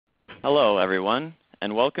Hello, everyone,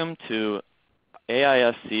 and welcome to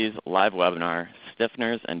AISC's live webinar,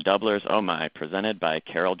 Stiffeners and Doublers Oh My, presented by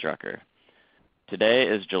Carol Drucker. Today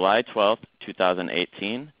is July 12th,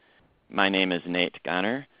 2018. My name is Nate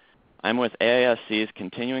Gonner. I'm with AISC's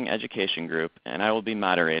Continuing Education Group, and I will be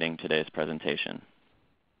moderating today's presentation.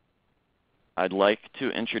 I'd like to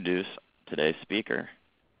introduce today's speaker,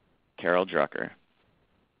 Carol Drucker.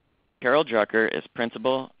 Carol Drucker is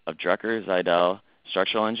principal of Drucker Zidell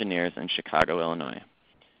Structural Engineers in Chicago, Illinois.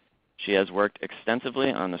 She has worked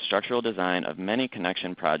extensively on the structural design of many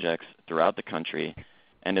connection projects throughout the country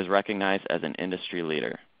and is recognized as an industry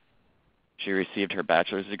leader. She received her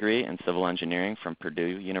bachelor's degree in civil engineering from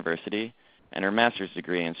Purdue University and her master's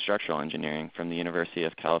degree in structural engineering from the University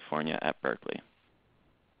of California at Berkeley.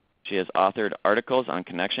 She has authored articles on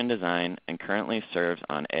connection design and currently serves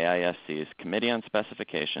on AISC's Committee on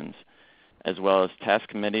Specifications, as well as task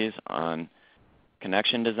committees on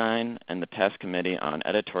connection design and the task committee on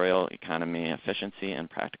editorial economy, efficiency, and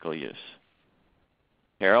practical use.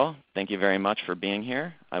 Carol, thank you very much for being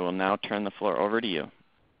here. I will now turn the floor over to you.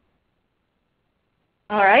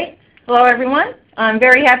 All right. Hello, everyone. I'm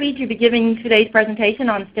very happy to be giving today's presentation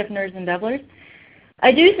on stiffeners and doublers.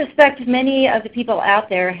 I do suspect many of the people out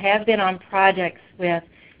there have been on projects with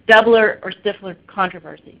doubler or stiffener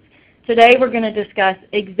controversies. Today we're going to discuss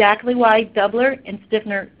exactly why doubler and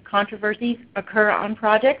stiffener controversies occur on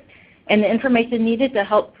projects and the information needed to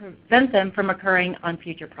help prevent them from occurring on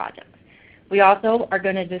future projects. We also are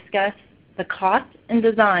going to discuss the cost and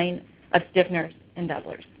design of stiffeners and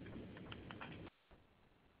doublers.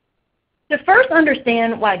 To first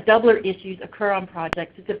understand why doubler issues occur on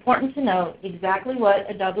projects, it's important to know exactly what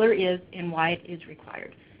a doubler is and why it is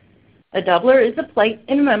required. A doubler is a plate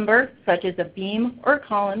and member, such as a beam or a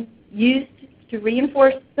column, used to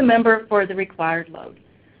reinforce the member for the required load.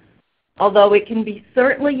 Although it can be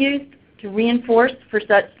certainly used to reinforce for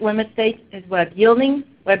such limit states as web yielding,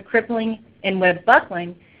 web crippling, and web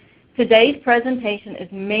buckling, today's presentation is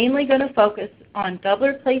mainly going to focus on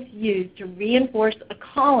doubler plates used to reinforce a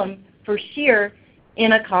column for shear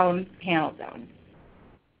in a column panel zone.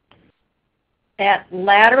 At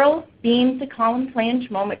lateral beam to column flange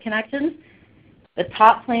moment connections, the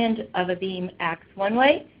top flange of a beam acts one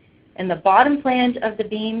way, and the bottom flange of the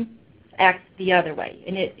beam acts the other way.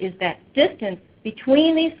 And it is that distance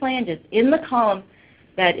between these flanges in the column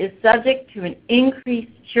that is subject to an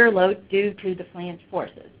increased shear load due to the flange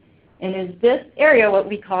forces. And is this area what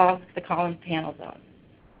we call the column panel zone.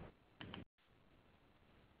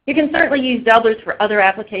 You can certainly use doublers for other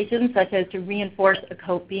applications, such as to reinforce a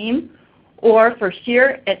cope beam or for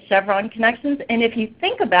shear at chevron connections. And if you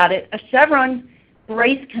think about it, a chevron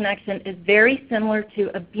brace connection is very similar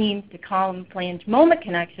to a beam to column flange moment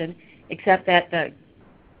connection, except that the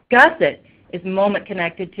gusset is moment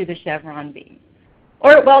connected to the chevron beam.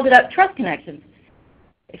 Or at welded up truss connections.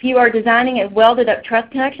 If you are designing a welded up truss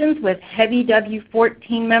connections with heavy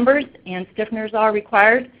W14 members and stiffeners are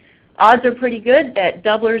required, odds are pretty good that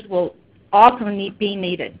doublers will also be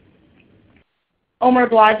needed. Omer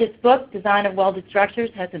Blodgett's book, Design of Welded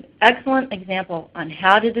Structures, has an excellent example on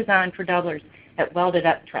how to design for doublers at welded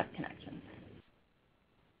up truss connections.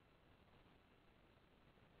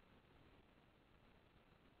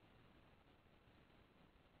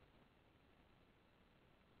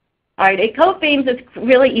 All right, at cope beams, it's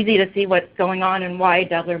really easy to see what's going on and why a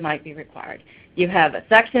doubler might be required. You have a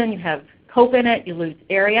section, you have cope in it, you lose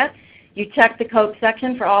area. You check the cope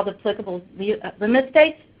section for all the applicable limit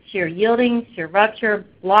states, shear yielding, shear rupture,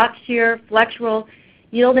 block shear, flexural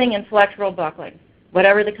yielding, and flexural buckling.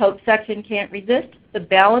 Whatever the cope section can't resist, the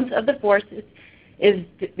balance of the forces is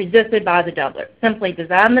resisted by the doubler. Simply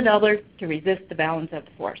design the doubler to resist the balance of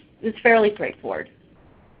the force. It's fairly straightforward.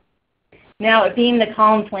 Now, at beam to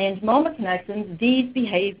column flange moment connections, these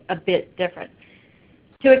behave a bit different.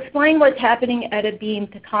 To explain what's happening at a beam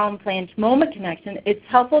to column flange moment connection, it's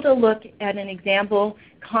helpful to look at an example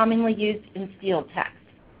commonly used in steel text.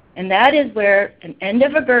 And that is where an end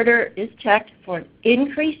of a girder is checked for an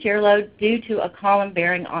increased shear load due to a column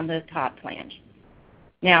bearing on the top flange.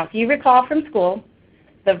 Now, if you recall from school,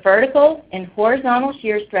 the vertical and horizontal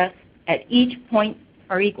shear stress at each point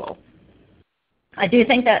are equal. I do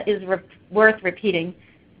think that is worth repeating.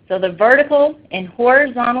 So the vertical and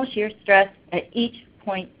horizontal shear stress at each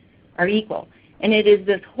point are equal. And it is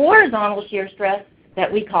this horizontal shear stress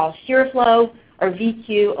that we call shear flow, or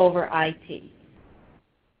VQ over IT.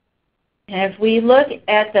 And if we look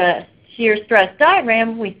at the shear stress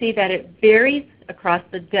diagram, we see that it varies across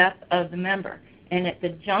the depth of the member. And at the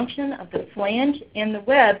junction of the flange and the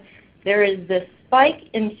web, there is this spike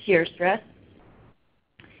in shear stress.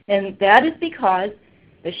 And that is because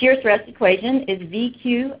The shear stress equation is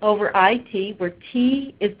VQ over IT, where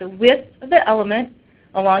T is the width of the element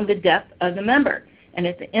along the depth of the member. And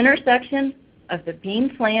at the intersection of the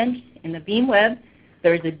beam flange and the beam web,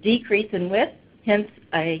 there is a decrease in width, hence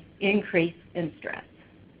an increase in stress.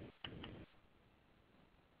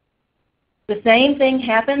 The same thing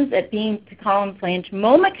happens at beam to column flange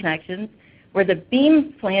moment connections, where the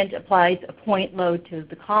beam flange applies a point load to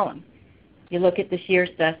the column. You look at the shear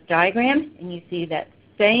stress diagram and you see that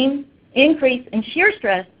same increase in shear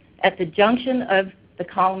stress at the junction of the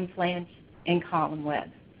column flange and column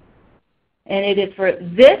web. And it is for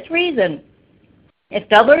this reason, if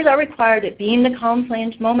doublers are required at beam to column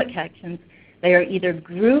flange moment connections, they are either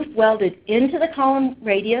groove welded into the column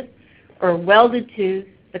radius or welded to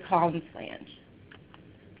the column flange.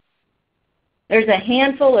 There's a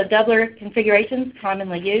handful of doubler configurations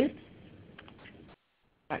commonly used.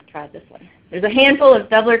 I'll try this one. There's a handful of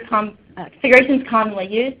doubler configurations commonly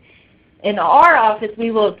used. In our office,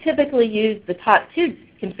 we will typically use the top two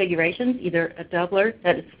configurations, either a doubler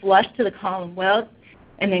that is flush to the column weld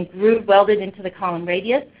and then groove welded into the column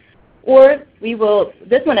radius, or we will,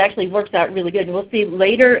 this one actually works out really good. And we'll see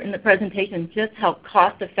later in the presentation just how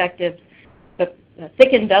cost-effective the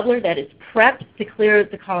thickened doubler that is prepped to clear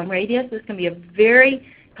the column radius. This can be a very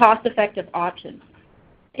cost-effective option.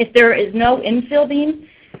 If there is no infill beam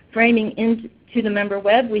framing into the member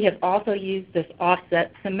web, we have also used this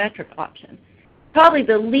offset symmetric option. Probably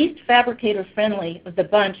the least fabricator-friendly of the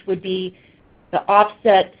bunch would be the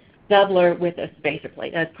offset doubler with a spacer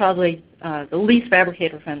plate. That's probably the least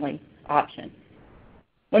fabricator-friendly option.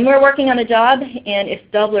 When we're working on a job and if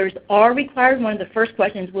doublers are required, one of the first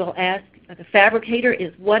questions we'll ask the fabricator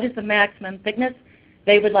is what is the maximum thickness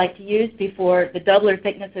they would like to use before the doubler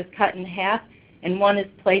thickness is cut in half and one is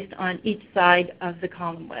placed on each side of the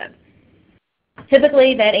column web.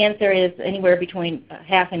 Typically that answer is anywhere between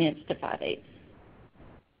 ½ an inch to 5/8.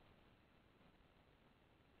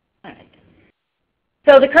 All right.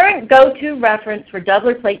 So the current go-to reference for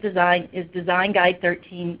doubler plate design is Design Guide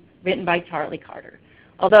 13, written by Charlie Carter.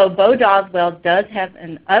 Although Bo Doswell does have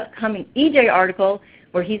an upcoming EJ article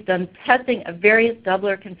where he's done testing of various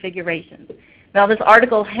doubler configurations. Now this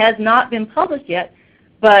article has not been published yet,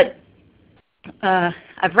 but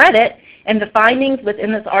I've read it, and the findings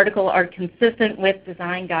within this article are consistent with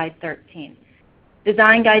Design Guide 13.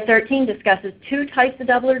 Design Guide 13 discusses two types of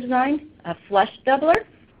doubler design, a flush doubler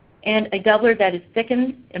and a doubler that is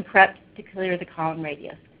thickened and prepped to clear the column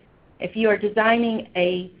radius. If you are designing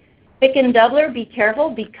a thickened doubler, be careful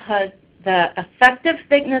because the effective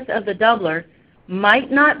thickness of the doubler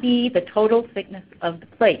might not be the total thickness of the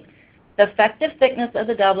plate. The effective thickness of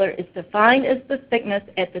the doubler is defined as the thickness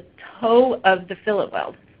at the toe of the fillet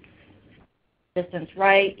weld, distance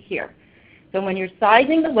right here. So when you're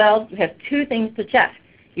sizing the weld, you have two things to check.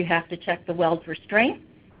 You have to check the weld for strength,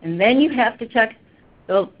 and then you have to check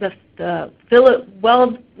the fillet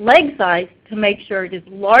weld leg size to make sure it is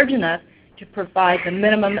large enough to provide the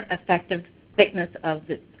minimum effective thickness of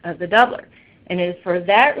the doubler. And it is for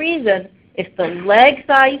that reason, if the leg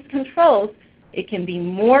size controls, it can be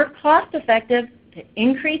more cost effective to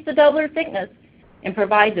increase the doubler thickness and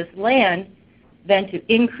provide this land than to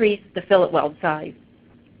increase the fillet weld size.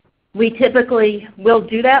 We typically will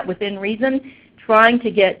do that within reason, trying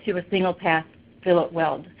to get to a single pass fillet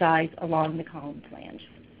weld size along the column flange.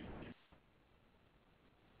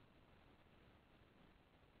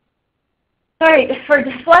 All right, for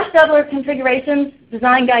flush doubler configurations,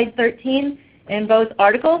 Design Guide 13 and both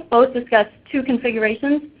articles both discuss two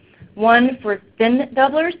configurations, one for thin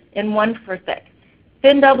doublers and one for thick.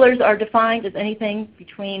 Thin doublers are defined as anything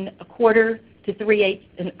between 1/4 to 3/8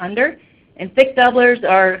 and under, and thick doublers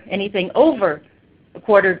are anything over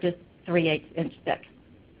 1/4 to 3/8 inch thick.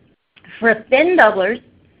 For thin doublers,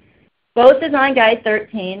 both Design Guide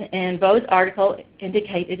 13 and both article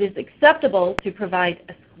indicate it is acceptable to provide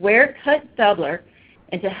a square cut doubler,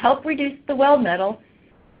 and to help reduce the weld metal,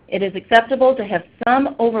 it is acceptable to have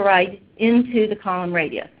some override into the column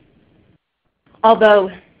radius.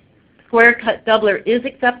 Although square cut doubler is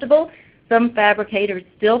acceptable, some fabricators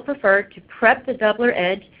still prefer to prep the doubler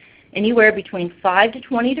edge anywhere between 5 to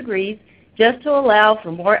 20 degrees just to allow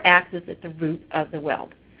for more access at the root of the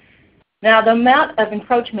weld. Now the amount of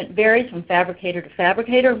encroachment varies from fabricator to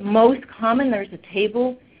fabricator. Most common, there's a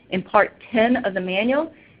table in part 10 of the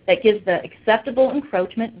manual that gives the acceptable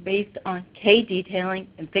encroachment based on K detailing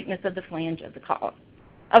and thickness of the flange of the column.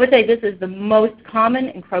 I would say this is the most common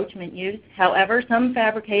encroachment used. However, some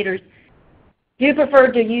fabricators do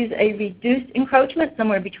prefer to use a reduced encroachment,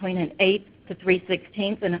 somewhere between 1/8 to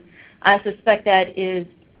 3/16, and I suspect that is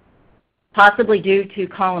possibly due to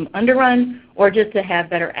column underrun or just to have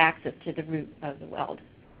better access to the root of the weld.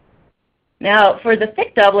 Now, for the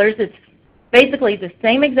thick doublers, it's basically the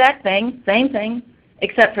same exact thing,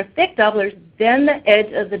 except for thick doublers, then the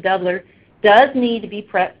edge of the doubler does need to be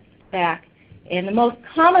prepped back. And the most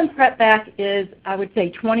common prep back is, I would say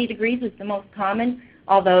 20 degrees is the most common,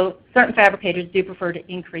 although certain fabricators do prefer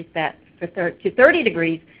to increase that to 30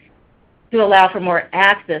 degrees to allow for more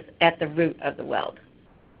access at the root of the weld.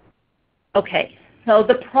 Okay, so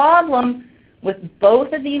the problem with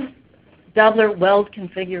both of these doubler weld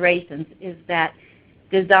configurations is that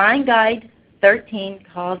Design Guide 13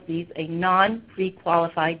 calls these a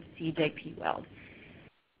non-pre-qualified CJP weld.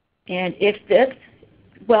 And if this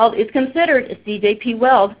weld is considered a CJP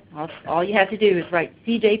weld, all you have to do is write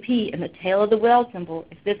CJP in the tail of the weld symbol.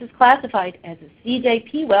 If this is classified as a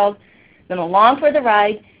CJP weld, then along for the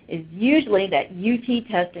ride is usually that UT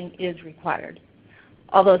testing is required.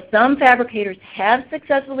 Although some fabricators have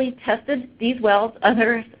successfully tested these welds,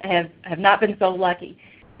 others have not been so lucky.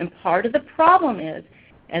 And part of the problem is,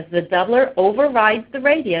 as the doubler overrides the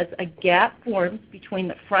radius, a gap forms between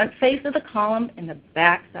the front face of the column and the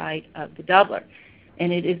back side of the doubler.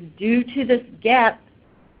 And it is due to this gap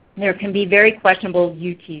there can be very questionable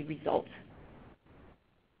UT results.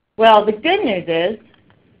 Well, the good news is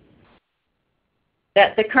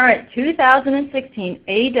that the current 2016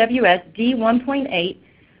 AWS D1.8,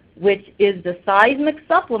 which is the seismic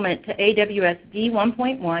supplement to AWS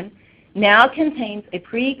D1.1, now contains a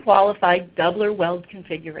pre-qualified doubler weld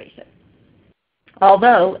configuration.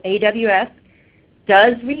 Although AWS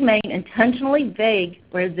does remain intentionally vague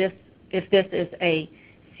if this is a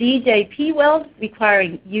CJP weld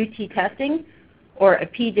requiring UT testing or a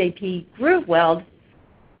PJP groove weld,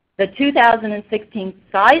 the 2016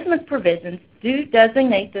 seismic provisions do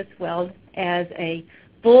designate this weld as a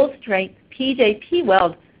full-strength PJP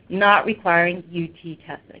weld not requiring UT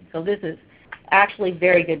testing. So this is actually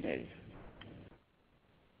very good news.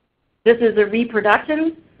 This is a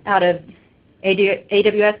reproduction out of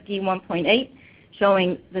AWS D1.8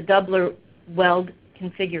 showing the doubler weld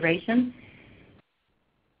configuration.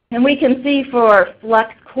 And we can see for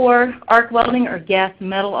flux core arc welding or gas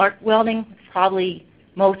metal arc welding, probably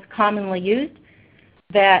most commonly used,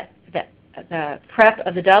 that the prep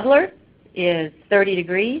of the doubler is 30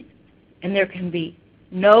 degrees and there can be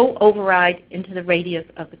no override into the radius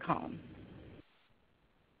of the column.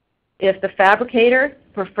 If the fabricator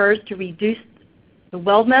prefers to reduce the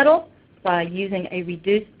weld metal by using a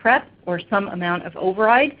reduced prep or some amount of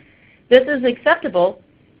override, this is acceptable.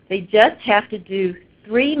 They just have to do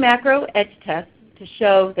 3 macro etch tests to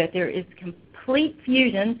show that there is complete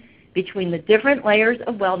fusion between the different layers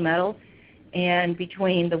of weld metal and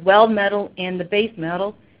between the weld metal and the base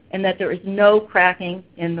metal, and that there is no cracking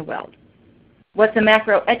in the weld. What's a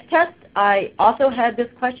macro etch test? I also had this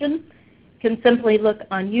question. You can simply look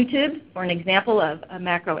on YouTube for an example of a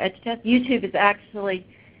macro etch test. YouTube is actually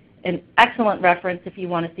an excellent reference if you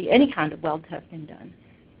want to see any kind of weld testing done.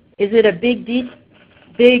 Is it a big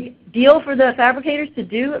deal for the fabricators to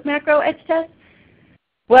do a macro etch test?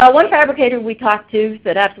 Well, one fabricator we talked to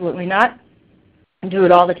said absolutely not. I do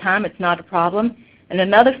it all the time. It's not a problem. And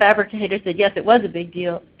another fabricator said yes, it was a big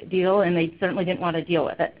deal, and they certainly didn't want to deal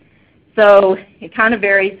with it. So it kind of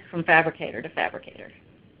varies from fabricator to fabricator.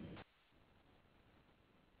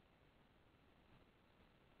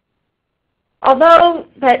 Although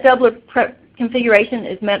that doubler configuration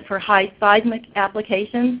is meant for high seismic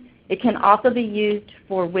applications, it can also be used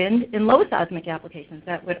for wind and low seismic applications.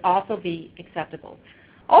 That would also be acceptable.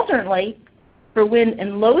 Alternately, for wind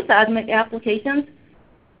and low seismic applications,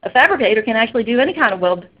 a fabricator can actually do any kind of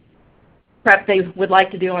weld prep they would like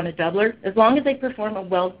to do on a doubler, as long as they perform a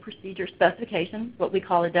weld procedure specification, what we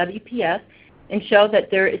call a WPS, and show that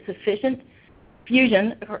there is sufficient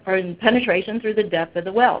fusion or penetration through the depth of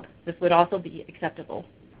the weld. This would also be acceptable.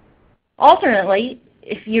 Alternately,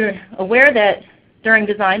 if you're aware that during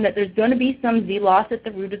design that there's going to be some Z-loss at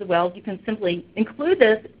the root of the weld, you can simply include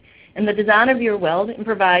this in the design of your weld and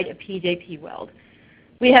provide a PJP weld.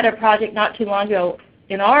 We had a project not too long ago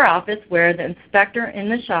in our office where the inspector in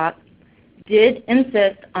the shop did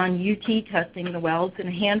insist on UT testing the welds, and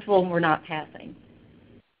a handful were not passing.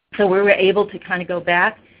 So we were able to kind of go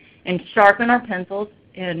back and sharpen our pencils,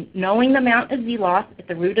 and knowing the amount of Z-loss at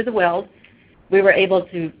the root of the weld, we were able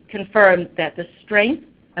to confirm that the strength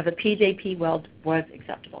of a PJP weld was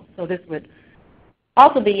acceptable. So this would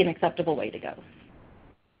also be an acceptable way to go.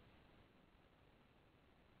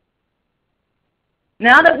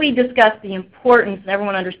 Now that we discussed the importance, and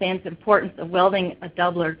everyone understands the importance of welding a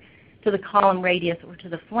doubler to the column radius or to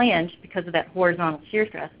the flange because of that horizontal shear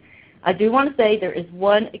stress, I do want to say there is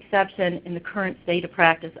one exception in the current state of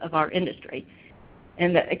practice of our industry.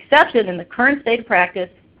 And the exception in the current state of practice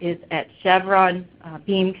is at chevron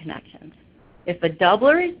beam connections. If a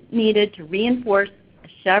doubler is needed to reinforce a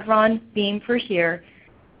chevron beam for shear,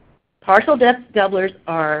 partial depth doublers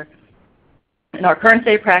are, in our current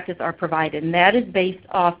state of practice, are provided, and that is based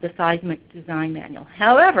off the seismic design manual.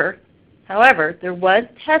 However, there was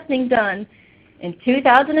testing done in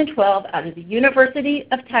 2012 out of the University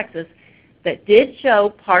of Texas that did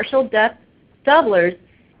show partial depth doublers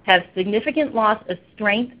have significant loss of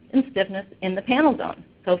strength and stiffness in the panel zone.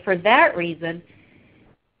 So for that reason,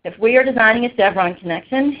 if we are designing a chevron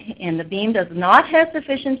connection and the beam does not have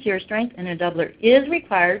sufficient shear strength and a doubler is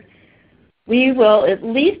required, we will at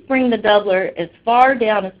least bring the doubler as far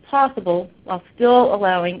down as possible while still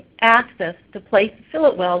allowing access to place the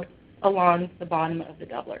fillet weld along the bottom of the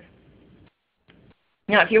doubler.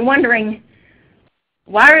 Now, if you're wondering,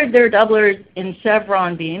 why are there doublers in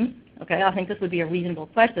chevron beams? Okay, I think this would be a reasonable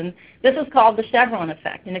question. This is called the chevron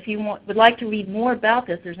effect. And if you would like to read more about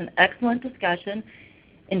this, there's an excellent discussion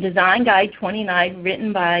in Design Guide 29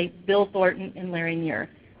 written by Bill Thornton and Larry Muir.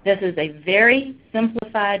 This is a very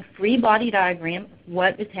simplified free body diagram of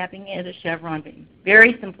what is happening at a chevron beam.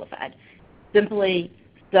 Very simplified. Simply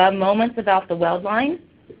the moments about the weld line,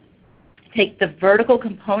 take the vertical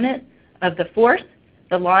component of the force,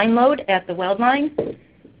 the line load at the weld line,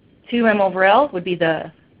 2m/L would be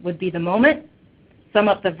the moment, sum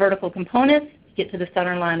up the vertical components, get to the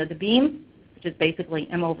center line of the beam, which is basically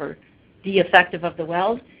m/d effective of the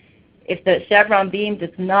weld. If the chevron beam does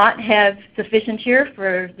not have sufficient shear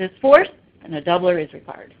for this force, then a doubler is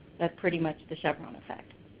required. That's pretty much the chevron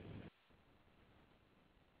effect,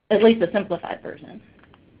 at least a simplified version.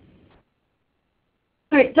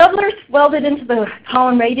 All right, doublers welded into the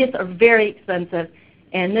column radius are very expensive,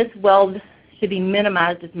 and this weld should be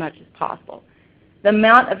minimized as much as possible. The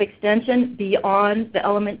amount of extension beyond the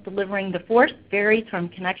element delivering the force varies from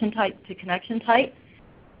connection type to connection type.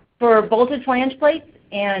 For bolted flange plates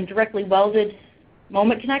and directly welded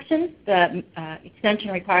moment connections, the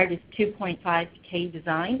extension required is 2.5 K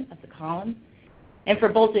design of the column. And for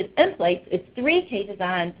bolted end plates, it's 3 K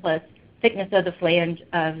design plus thickness of the flange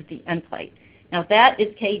of the end plate. Now that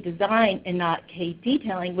is K design and not K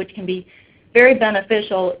detailing, which can be very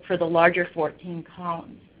beneficial for the larger 14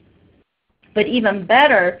 columns. But even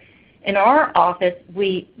better, in our office,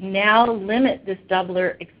 we now limit this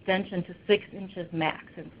doubler extension to 6 inches max.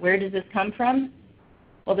 And where does this come from?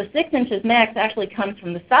 Well, the 6 inches max actually comes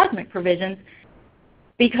from the seismic provisions,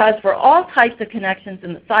 because for all types of connections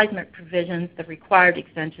in the seismic provisions, the required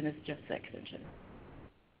extension is just 6 inches.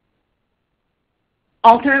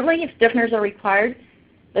 Alternately, if stiffeners are required,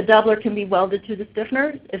 the doubler can be welded to the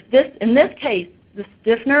stiffener. In this case, the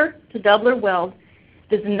stiffener to doubler weld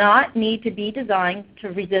does not need to be designed to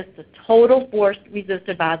resist the total force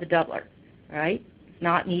resisted by the doubler. Right? It does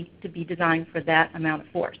not need to be designed for that amount of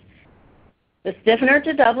force. The stiffener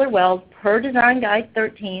to doubler weld per Design Guide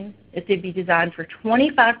 13 is to be designed for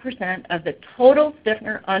 25% of the total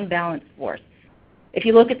stiffener unbalanced force. If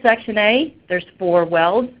you look at Section A, there's 4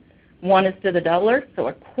 welds. 1 is to the doubler, so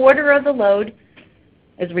a quarter of the load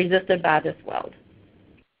is resisted by this weld.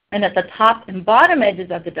 And at the top and bottom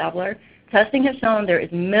edges of the doubler, testing has shown there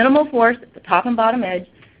is minimal force at the top and bottom edge,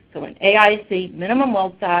 so in AISC, minimum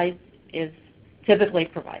weld size is typically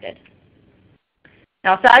provided.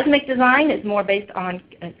 Now, seismic design is more based on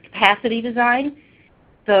capacity design,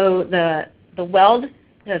 so the weld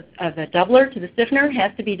of the doubler to the stiffener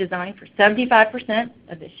has to be designed for 75%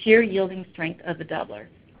 of the shear yielding strength of the doubler.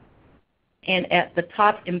 And at the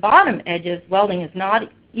top and bottom edges, welding is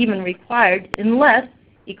not even required unless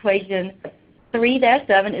equation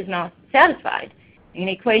 3-7 is not satisfied. And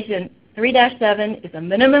equation 3-7 is a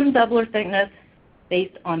minimum doubler thickness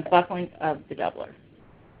based on buckling of the doubler.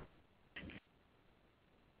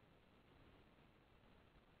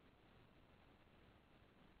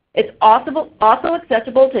 It's also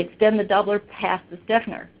acceptable to extend the doubler past the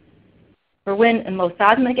stiffener. For wind and low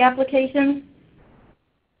seismic applications,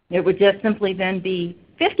 it would just simply then be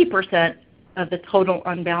 50% of the total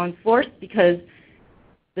unbalanced force, because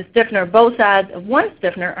the stiffener, both sides of one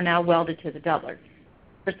stiffener are now welded to the doubler.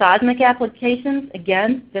 For seismic applications,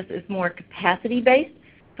 again, this is more capacity-based,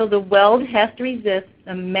 so the weld has to resist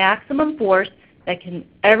the maximum force that can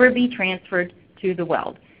ever be transferred to the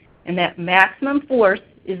weld. And that maximum force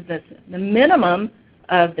is the minimum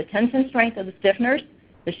of the tension strength of the stiffeners,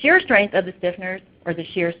 the shear strength of the stiffeners, or the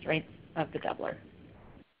shear strength of the doubler.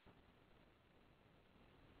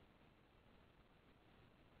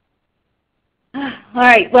 All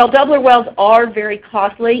right, well, doubler welds are very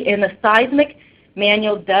costly, and the seismic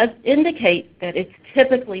manual does indicate that it's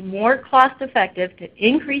typically more cost-effective to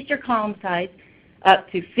increase your column size up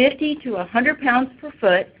to 50 to 100 pounds per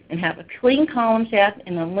foot and have a clean column shaft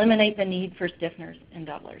and eliminate the need for stiffeners and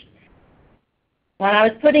doublers. When I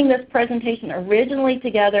was putting this presentation originally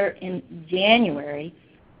together in January,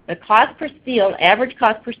 the cost per steel, average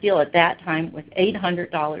cost per steel at that time was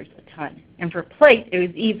 $800 a ton. And for plate, it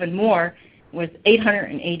was even more, was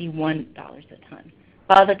 $881 a ton.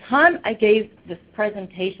 By the time I gave this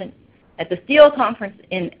presentation at the steel conference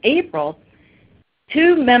in April,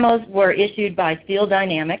 2 memos were issued by Steel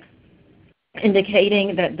Dynamics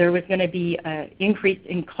indicating that there was going to be an increase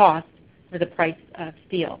in cost for the price of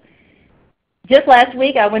steel. Just last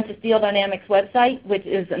week, I went to Steel Dynamics' website, which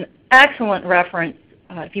is an excellent reference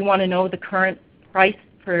if you want to know the current price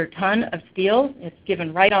per ton of steel. It's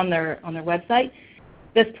given right on their website.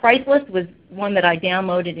 This price list was one that I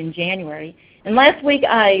downloaded in January. And last week,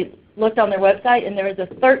 I looked on their website, and there was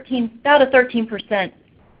about a 13%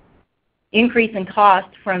 increase in cost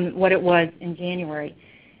from what it was in January.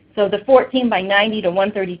 So the 14 by 90 to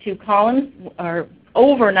 132 columns are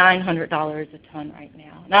over $900 a ton right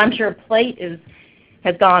now. And I'm sure plate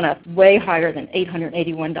has gone up way higher than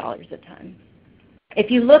 $881 a ton. If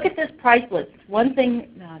you look at this price list, one thing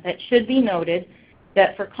that should be noted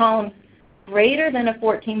that for columns greater than a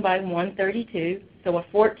 14 by 132, so a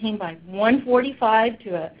 14 by 145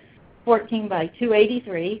 to a 14 by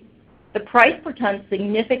 283, the price per ton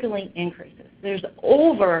significantly increases. There's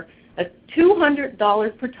over a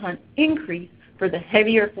 $200 per ton increase for the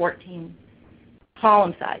heavier 14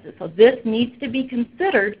 column sizes. So this needs to be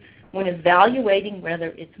considered when evaluating whether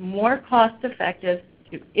it's more cost effective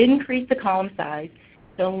to increase the column size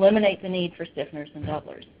to eliminate the need for stiffeners and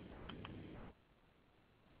doublers.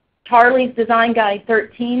 Charlie's Design Guide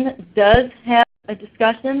 13 does have a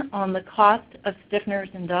discussion on the cost of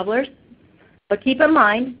stiffeners and doublers. But keep in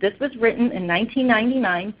mind, this was written in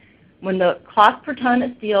 1999 when the cost per ton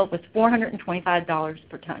of steel was $425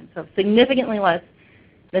 per ton, so significantly less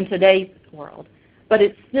than today's world. But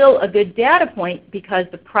it's still a good data point because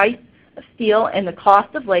the price of steel and the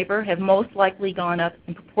cost of labor have most likely gone up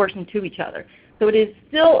in proportion to each other. So it is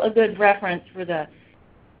still a good reference for the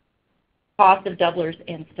cost of doublers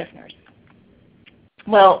and stiffeners.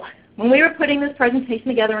 Well, when we were putting this presentation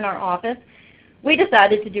together in our office, we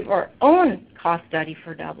decided to do our own cost study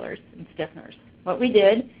for doublers and stiffeners. What we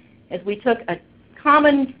did is we took a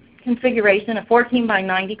common configuration, a 14 by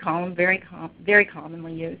 90 column, very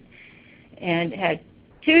commonly used, and had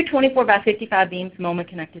 2 24 by 55 beams moment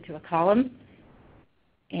connected to a column.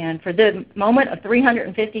 And for the moment of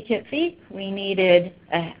 350 kip feet, we needed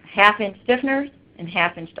a ½ inch stiffeners and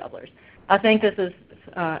 ½ inch doublers. I think this is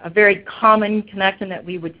a very common connection that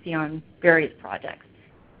we would see on various projects.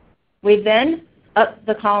 We then upped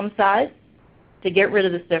the column size to get rid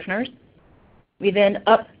of the stiffeners. We then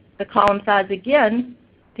upped the column size again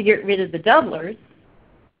to get rid of the doublers.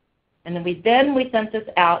 And then we sent this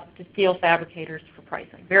out to steel fabricators for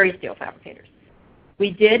pricing, various steel fabricators. We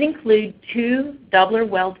did include 2 doubler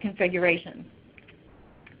weld configurations.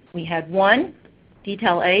 We had one,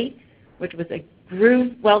 detail A, which was a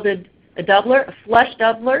groove welded doubler, a flush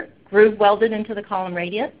doubler, groove welded into the column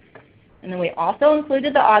radius. And then we also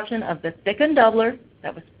included the option of the thickened doubler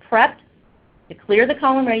that was prepped to clear the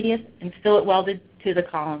column radius and fillet welded to the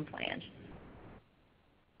column flange.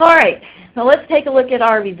 All right, so let's take a look at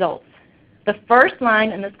our results. The first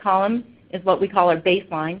line in this column is what we call our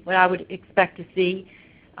baseline, what I would expect to see.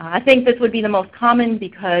 I think this would be the most common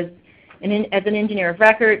because as an engineer of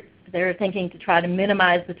record, they're thinking to try to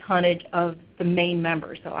minimize the tonnage of the main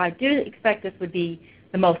member. So I do expect this would be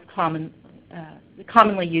the most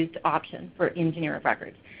commonly used option for engineer of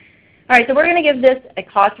records. All right, so we're going to give this a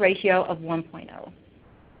cost ratio of 1.0.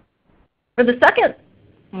 For the second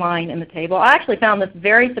line in the table, I actually found this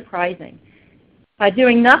very surprising. By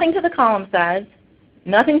doing nothing to the column size,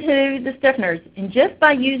 nothing to the stiffeners, and just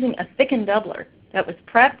by using a thickened doubler that was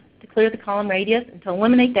prepped to clear the column radius and to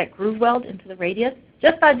eliminate that groove weld into the radius,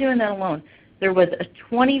 just by doing that alone, there was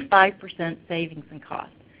a 25% savings in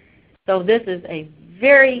cost. So this is a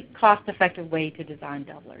very cost-effective way to design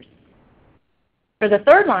doublers. For the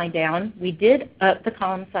third line down, we did up the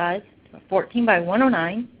column size to 14 by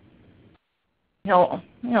 109,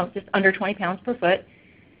 just under 20 pounds per foot.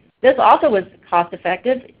 This also was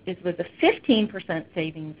cost-effective. It was a 15%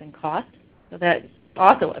 savings in cost, so that's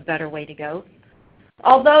also a better way to go.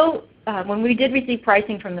 Although when we did receive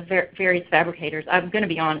pricing from the various fabricators, I'm going to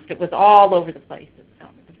be honest, it was all over the place.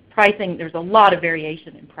 Pricing, there's a lot of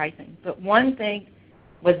variation in pricing. But one thing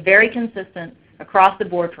was very consistent across the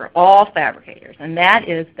board for all fabricators, and that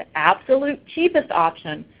is the absolute cheapest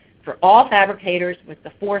option for all fabricators with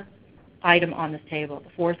the fourth item on this table,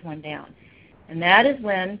 the fourth one down. And that is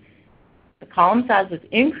when the column size was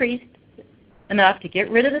increased enough to get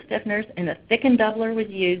rid of the stiffeners and a thickened doubler was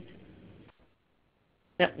used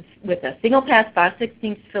with a single pass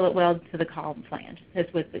 5/16 fillet weld to the column flange. This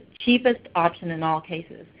was the cheapest option in all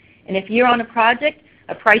cases. And if you're on a project,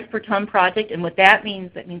 a price per ton project, and what that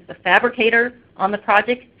means the fabricator on the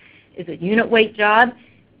project is a unit weight job,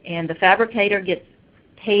 and the fabricator gets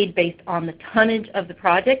paid based on the tonnage of the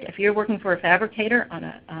project. If you're working for a fabricator on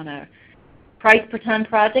a price per ton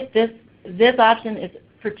project, this option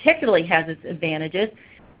particularly has its advantages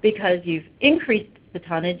because you've increased the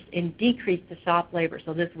tonnage and decreased the shop labor.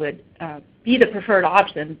 So this would be the preferred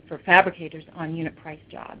option for fabricators on unit price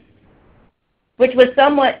jobs. Which was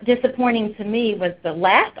somewhat disappointing to me was the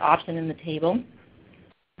last option in the table.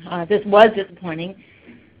 This was disappointing.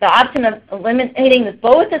 The option of eliminating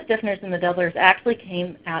both the stiffeners and the doublers actually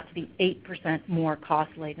came out to be 8% more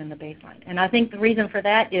costly than the baseline. And I think the reason for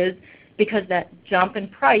that is because that jump in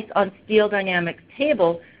price on Steel Dynamics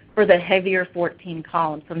table for the heavier 14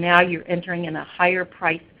 columns. So now you're entering in a higher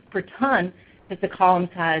price per ton if the column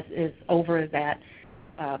size is over that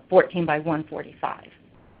 14 by 145.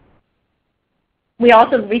 We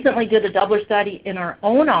also recently did a doubler study in our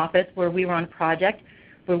own office where we were on a project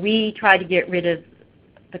where we tried to get rid of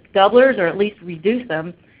the doublers or at least reduce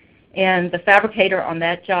them, and the fabricator on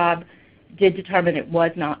that job did determine it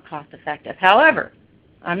was not cost effective. However,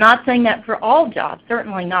 I'm not saying that for all jobs,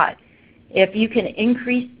 certainly not. If you can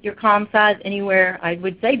increase your column size anywhere, I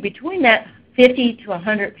would say between that 50 to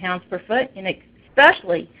 100 pounds per foot, and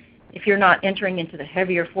especially if you're not entering into the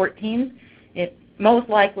heavier 14s, it most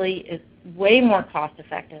likely is way more cost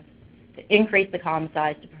effective to increase the column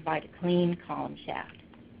size to provide a clean column shaft.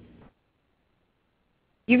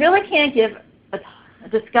 You really can't give a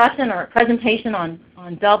discussion or a presentation on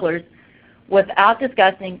doublers without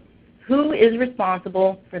discussing who is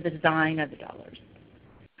responsible for the design of the doublers.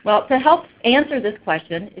 Well, to help answer this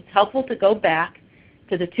question, it's helpful to go back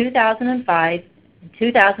to the 2005 and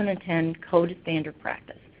 2010 Code of Standard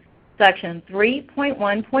Practice. Section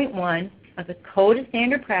 3.1.1 of the Code of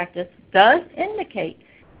Standard Practice does indicate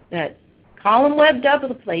that column web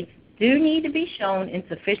double plates do need to be shown in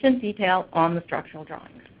sufficient detail on the structural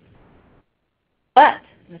drawings. But,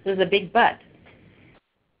 this is a big but,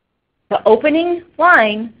 the opening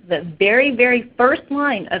line, the very, very first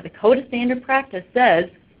line of the Code of Standard Practice says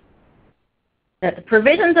that the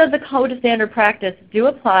provisions of the Code of Standard Practice do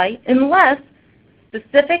apply unless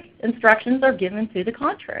specific instructions are given to the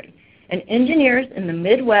contrary. And engineers in the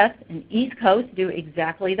Midwest and East Coast do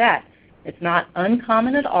exactly that. It's not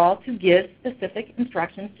uncommon at all to give specific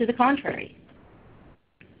instructions to the contrary.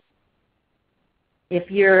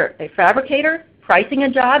 If you're a fabricator pricing a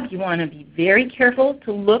job, you want to be very careful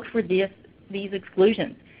to look for these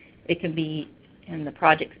exclusions. It can be in the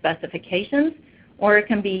project specifications, or it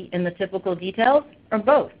can be in the typical details, or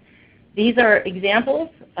both. These are examples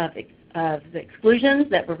of the exclusions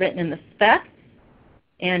that were written in the spec.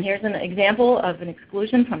 And here's an example of an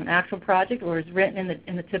exclusion from an actual project or is written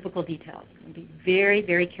in the typical details. Be very,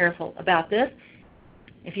 very careful about this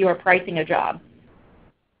if you are pricing a job.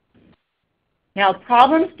 Now,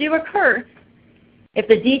 problems do occur if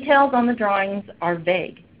the details on the drawings are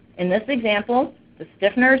vague. In this example, the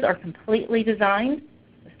stiffeners are completely designed.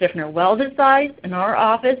 The stiffener weld is sized. In our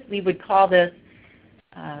office, we would call this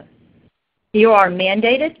DOR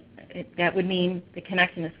mandated. That would mean the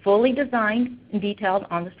connection is fully designed and detailed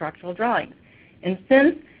on the structural drawings. And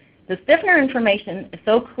since the stiffener information is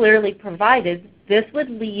so clearly provided, this would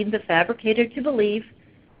lead the fabricator to believe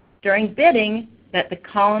during bidding that the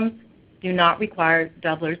columns do not require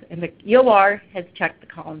doublers, and the EOR has checked the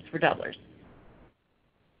columns for doublers.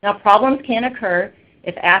 Now, problems can occur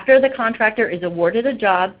if after the contractor is awarded a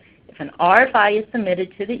job, if an RFI is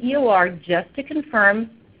submitted to the EOR just to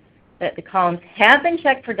confirm that the columns have been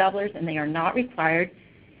checked for doublers and they are not required,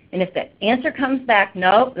 and if the answer comes back,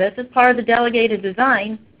 no, this is part of the delegated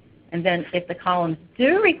design, and then if the columns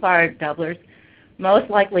do require doublers, most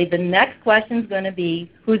likely the next question is going to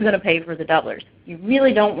be, who's going to pay for the doublers? You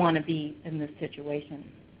really don't want to be in this situation,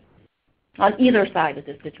 on either side of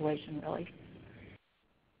this situation, really.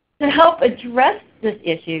 To help address this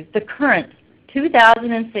issue, the current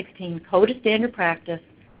 2016 Code of Standard Practice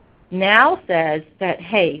now says that,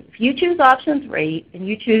 hey, if you choose option 3 and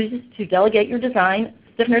you choose to delegate your design,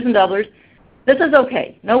 stiffeners and doublers, this is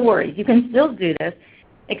okay. No worries. You can still do this,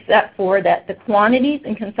 except for that the quantities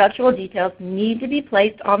and conceptual details need to be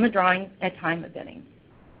placed on the drawings at time of bidding.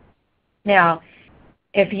 Now,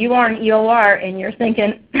 If you are an EOR and you're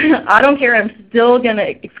thinking, I don't care, I'm still going to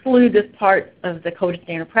exclude this part of the Code of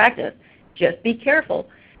Standard Practice, just be careful,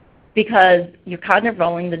 because you're kind of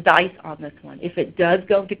rolling the dice on this one. If it does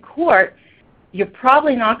go to court, you're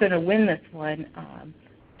probably not going to win this one,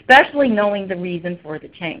 especially knowing the reason for the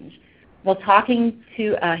change. While talking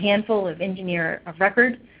to a handful of engineer of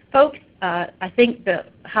record folks, I think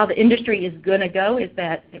how the industry is going to go is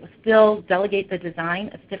that it will still delegate the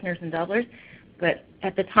design of stiffeners and doublers, but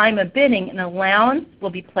at the time of bidding, an allowance will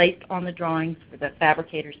be placed on the drawings for the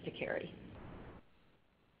fabricators to carry,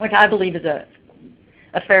 which I believe is a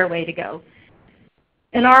fair way to go.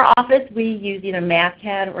 In our office, we use either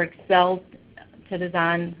MathCAD or Excel to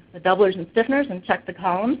design the doublers and stiffeners and check the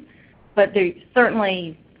columns, but there's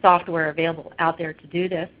certainly software available out there to do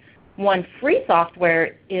this. One free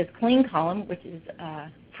software is Clean Column, which is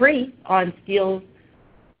free on Steel's,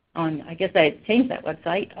 I guess I changed that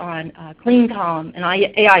website, on Clean Column and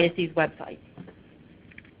AISC's website.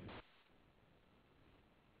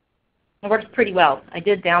 It works pretty well. I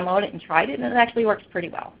did download it and tried it, and it actually works pretty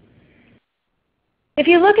well. If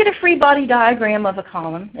you look at a free body diagram of a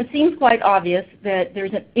column, it seems quite obvious that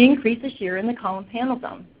there's an increase this year in the column panel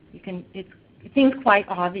zone. It seems quite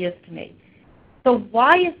obvious to me. So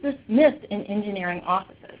why is this missed in engineering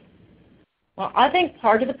offices? Well, I think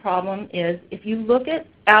part of the problem is if you look at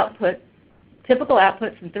output, typical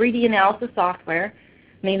output from 3D analysis software,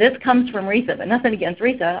 I mean this comes from RISA, but nothing against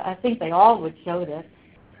RISA, I think they all would show this,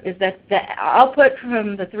 is that the output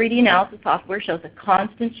from the 3D analysis software shows a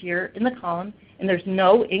constant shear in the column, and there's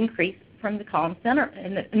no increase from the column center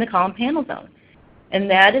in the column panel zone. And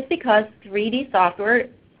that is because 3D software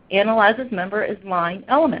analyzes member as line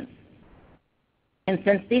elements. And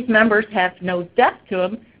since these members have no depth to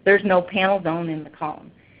them, there's no panel zone in the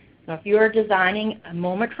column. So if you are designing a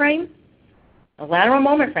moment frame, a lateral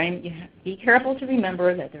moment frame, you have to be careful to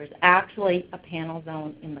remember that there's actually a panel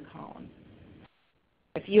zone in the column.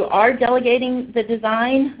 If you are delegating the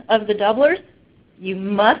design of the doublers, you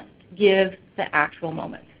must give the actual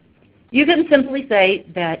moments. You can simply say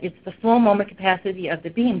that it's the full moment capacity of the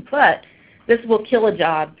beam, but this will kill a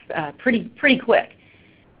job pretty quick.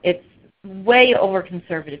 It's way over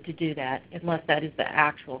conservative to do that unless that is the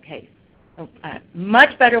actual case. So a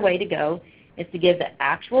much better way to go is to give the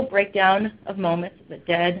actual breakdown of moments, the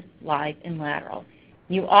dead, live, and lateral.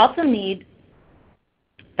 You also need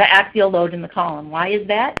the axial load in the column. Why is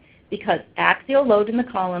that? Because axial load in the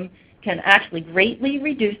column can actually greatly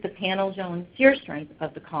reduce the panel zone shear strength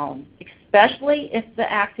of the column, especially if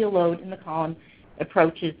the axial load in the column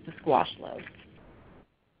approaches the squash load.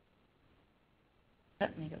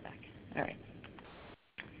 Let me go back. All right.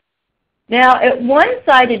 Now, at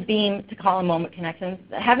one-sided beam to column moment connections,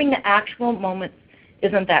 having the actual moments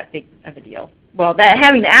isn't that big of a deal. Well,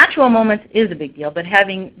 having the actual moments is a big deal, but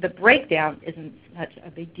having the breakdown isn't such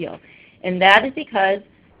a big deal. And that is because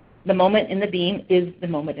the moment in the beam is the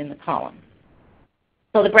moment in the column.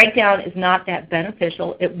 So the breakdown is not that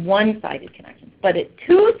beneficial at one-sided connections, but at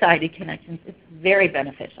two-sided connections it's very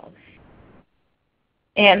beneficial.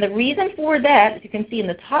 And the reason for that, as you can see in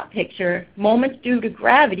the top picture, moments due to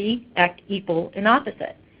gravity act equal and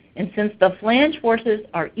opposite. And since the flange forces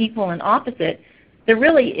are equal and opposite, there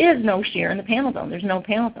really is no shear in the panel zone. There's no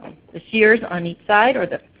panel zone. The shears on each side or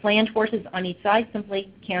the flange forces on each side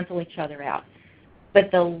simply cancel each other out.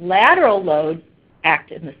 But the lateral loads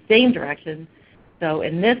act in the same direction, so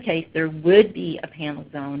in this case there would be a panel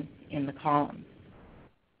zone in the column,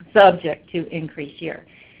 subject to increased shear.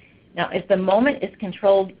 Now if the moment is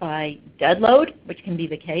controlled by dead load, which can be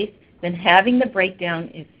the case, then having the breakdown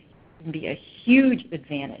can be a huge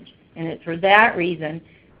advantage. And it's for that reason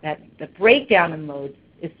that the breakdown in loads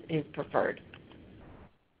is preferred.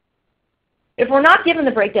 If we're not given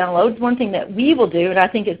the breakdown loads, one thing that we will do, and I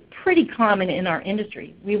think is pretty common in our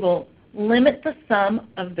industry, we will limit the sum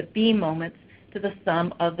of the beam moments to the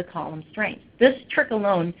sum of the column strengths. This trick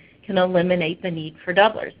alone can eliminate the need for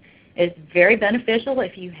doublers. It's very beneficial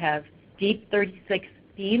if you have deep 36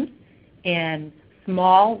 beams and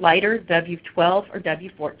small, lighter W12 or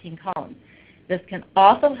W14 columns. This can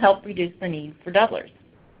also help reduce the need for doublers.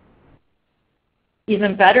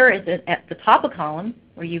 Even better is it at the top of column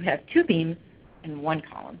where you have two beams in one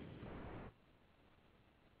column.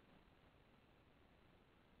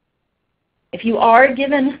 If you are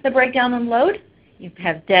given the breakdown on load, you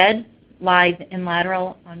have dead, live, and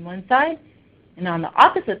lateral on one side, and on the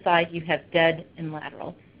opposite side you have dead and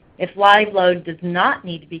lateral. If live load does not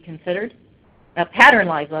need to be considered, pattern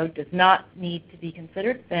live load does not need to be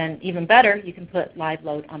considered, then even better, you can put live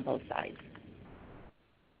load on both sides.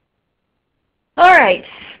 All right,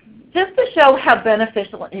 just to show how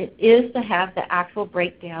beneficial it is to have the actual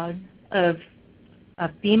breakdown of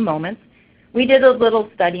beam moments, we did a little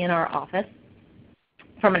study in our office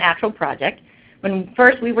from an actual project. When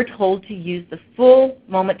first we were told to use the full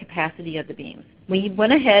moment capacity of the beams. We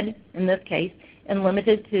went ahead, in this case, and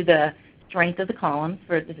limited to the strength of the columns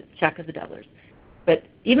for the check of the doublers. But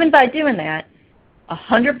even by doing that,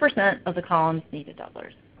 100% of the columns needed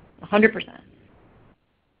doublers, 100%.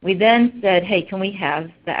 We then said, hey, can we have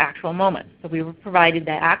the actual moments? So we were provided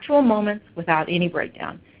the actual moments without any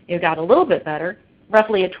breakdown. It got a little bit better,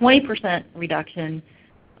 roughly a 20% reduction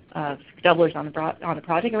of doublers on the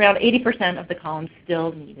project. Around 80% of the columns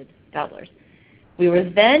still needed doublers. We were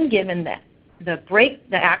then given the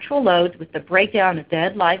actual loads with the breakdown of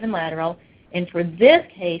dead, live, and lateral, and for this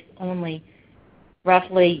case, only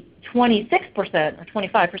roughly 26% or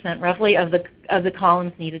 25% roughly of the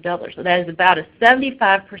columns needed doublers. So that is about a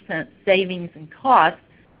 75% savings in cost,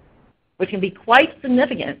 which can be quite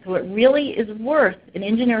significant. So it really is worth an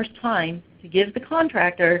engineer's time to give the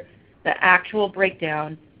contractor the actual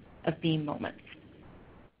breakdown of beam moments.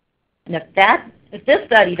 And if this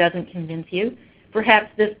study doesn't convince you,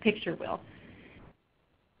 perhaps this picture will.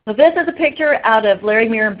 So this is a picture out of Larry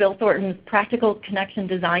Muir and Bill Thornton's Practical Connection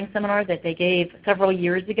Design Seminar that they gave several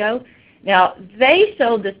years ago. Now, they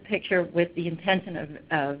showed this picture with the intention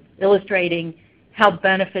of illustrating how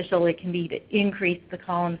beneficial it can be to increase the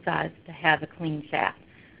column size to have a clean shaft.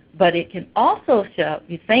 But it can also show,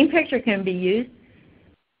 the same picture can be used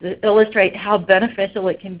to illustrate how beneficial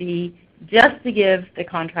it can be just to give the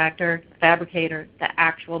contractor, fabricator, the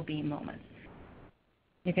actual beam moments.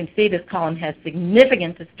 You can see this column has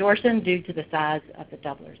significant distortion due to the size of the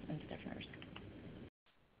doublers and stiffeners.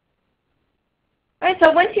 All right,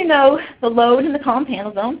 so once you know the load in the column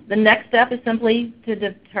panel zone, the next step is simply to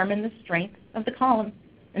determine the strength of the column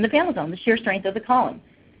in the panel zone, the shear strength of the column.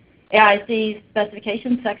 AIC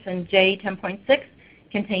specification section J10.6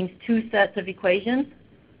 contains two sets of equations,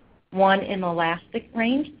 one in the elastic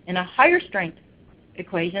range and a higher strength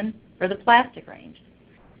equation for the plastic range.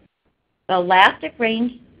 The elastic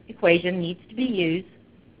range equation needs to be used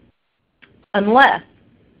unless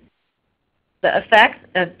the effects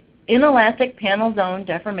of inelastic panel zone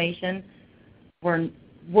deformation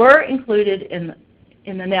were included in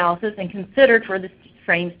the analysis and considered for the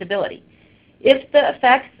frame stability. If the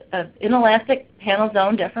effects of inelastic panel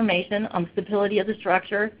zone deformation on the stability of the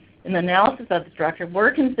structure and the analysis of the structure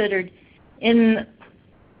were considered in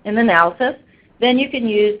analysis, then you can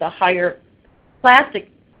use the higher plastic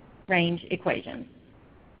range equations.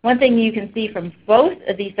 One thing you can see from both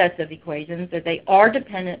of these sets of equations is that they are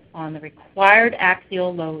dependent on the required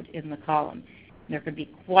axial load in the column. There could be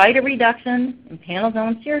quite a reduction in panel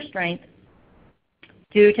zone shear strength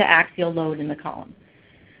due to axial load in the column.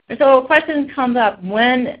 And so a question comes up,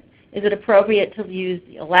 when is it appropriate to use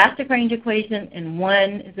the elastic range equation and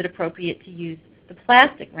when is it appropriate to use the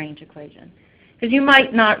plastic range equation? Because you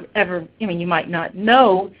might not you might not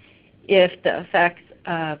know if the effects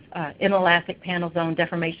of inelastic panel zone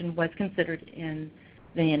deformation was considered in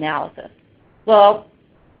the analysis. Well,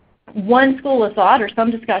 one school of thought or some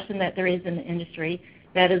discussion that there is in the industry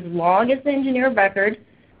that as long as the engineer of record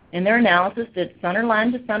in their analysis did center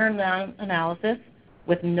line to center line analysis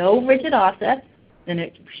with no rigid offsets, then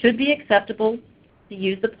it should be acceptable to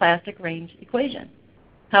use the plastic range equation.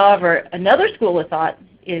 However, another school of thought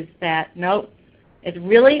is that no, it's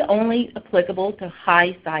really only applicable to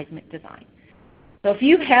high seismic design. So if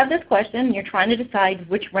you have this question and you're trying to decide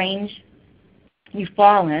which range you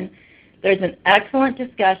fall in, there's an excellent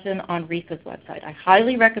discussion on RISA's website. I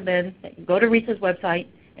highly recommend that you go to RISA's website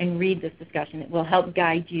and read this discussion. It will help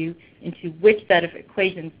guide you into which set of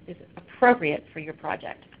equations is appropriate for your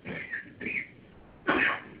project.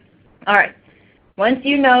 All right. Once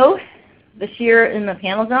you know the shear in the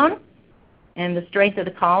panel zone and the strength of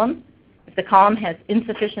the column, if the column has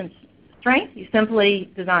insufficient strength, you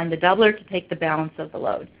simply design the doubler to take the balance of the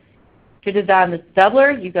load. To design the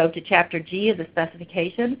doubler, you go to Chapter G of the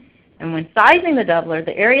specification, and when sizing the doubler,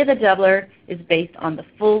 the area of the doubler is based on the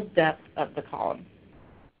full depth of the column.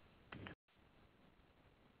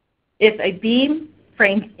 If a beam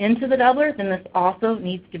frames into the doubler, then this also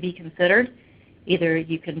needs to be considered. Either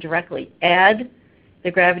you can directly add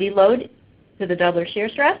the gravity load to the doubler shear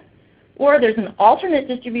stress, or there's an alternate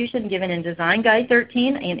distribution given in Design Guide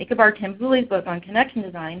 13 and Ichabod Tambouli's book on connection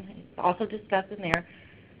design. It's also discussed in there.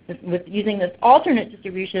 With using this alternate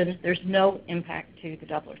distribution, there's no impact to the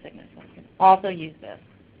doubler thickness. So you can also use this.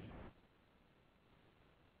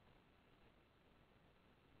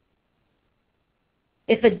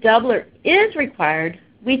 If a doubler is required,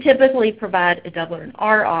 we typically provide a doubler in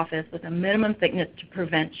our office with a minimum thickness to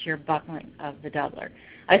prevent shear buckling of the doubler.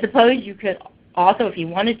 I suppose you could also, if you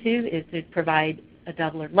wanted to, is to provide a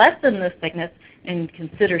doubler less than this thickness and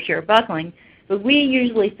consider shear buckling, but we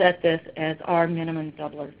usually set this as our minimum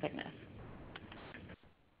doubler thickness.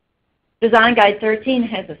 Design Guide 13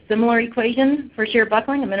 has a similar equation for shear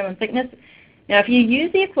buckling, a minimum thickness. Now if you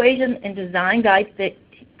use the equation in Design Guide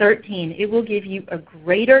 13, it will give you a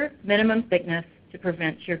greater minimum thickness to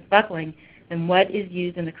prevent shear buckling than what is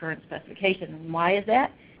used in the current specification. And why is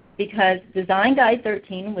that? Because Design Guide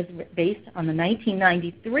 13 was based on the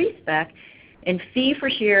 1993 spec, and phi for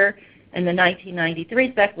shear in the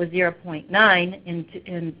 1993 spec was 0.9.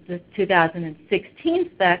 In the 2016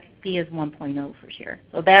 spec, phi is 1.0 for shear.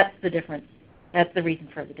 So that's the difference. That's the reason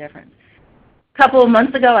for the difference. A couple of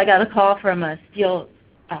months ago, I got a call from a steel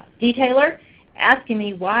detailer asking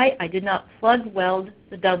me why I did not plug weld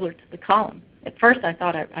the doubler to the column. At first, I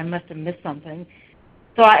thought I must have missed something.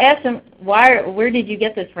 So I asked him, where did you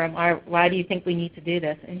get this from? Why do you think we need to do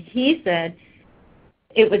this? And he said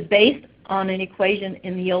it was based on an equation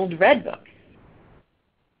in the old Red Book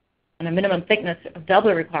on a minimum thickness of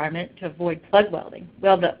doubler requirement to avoid plug welding.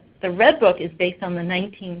 Well, the Red Book is based on the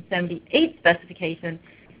 1978 specification,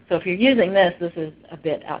 so if you're using this, this is a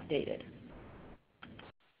bit outdated.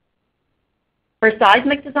 For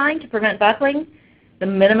seismic design to prevent buckling, the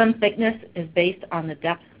minimum thickness is based on the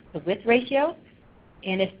depth to width ratio.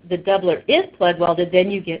 And if the doubler is plug welded, then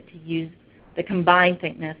you get to use the combined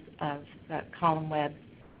thickness of the column web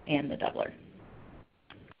and the doubler.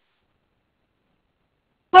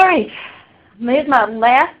 All right, here's my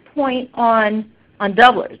last point on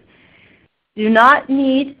doublers. Do not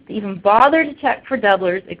need to even bother to check for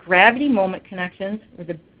doublers at gravity moment connections where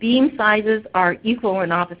the beam sizes are equal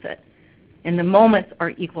and opposite, and the moments are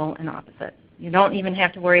equal and opposite. You don't even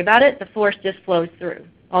have to worry about it. The force just flows through.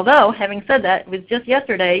 Although, having said that, it was just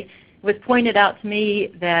yesterday, it was pointed out to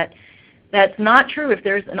me that that's not true if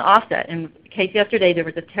there's an offset. In the case yesterday, there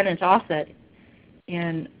was a 10-inch offset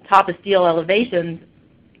in top of steel elevations,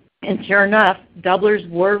 and sure enough, doublers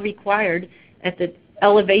were required at the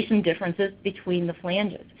elevation differences between the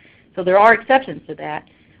flanges. So there are exceptions to that.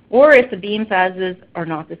 Or if the beam sizes are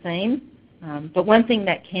not the same. But one thing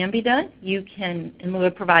that can be done, you can, in lieu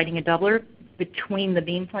of providing a doubler between the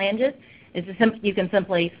beam flanges, is you can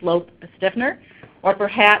simply slope a stiffener, or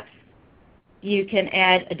perhaps you can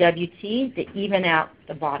add a WT to even out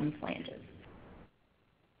the bottom flanges.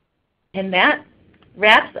 And that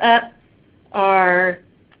wraps up our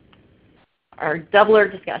doubler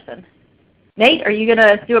discussion. Nate, are you going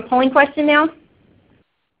to do a polling question now?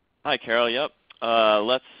 Hi, Carol. Yep.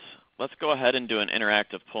 Let's go ahead and do an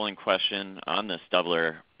interactive polling question on this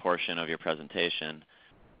doubler portion of your presentation.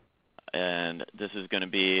 And this is going to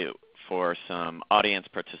be for some audience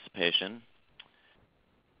participation.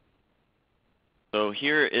 So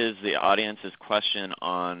here is the audience's question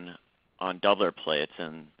on doubler plates,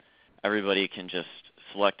 and everybody can just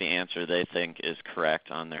select the answer they think is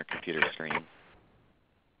correct on their computer screen.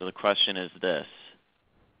 So the question is this: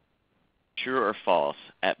 true or false,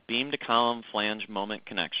 at beam to column flange moment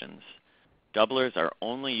connections, doublers are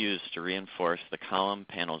only used to reinforce the column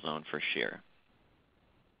panel zone for shear?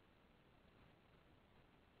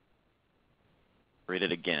 Read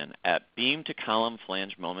it again. At beam to column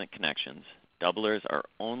flange moment connections, doublers are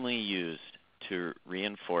only used to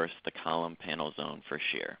reinforce the column panel zone for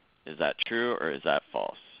shear. Is that true or is that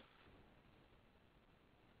false?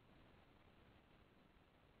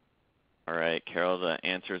 All right, Carol, the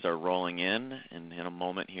answers are rolling in, and in a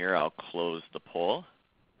moment here I'll close the poll.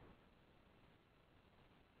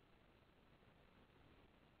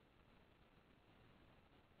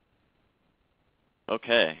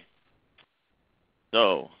 Okay.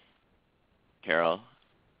 So, Carol,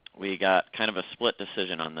 we got kind of a split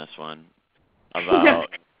decision on this one. About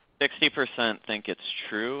 60% think it's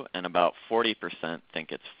true, and about 40%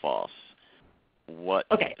 think it's false. What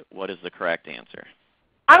is the correct answer?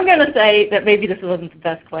 I'm going to say that maybe this wasn't the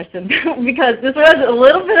best question because this was a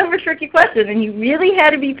little bit of a tricky question, and you really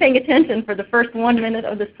had to be paying attention for the first 1 minute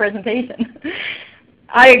of this presentation.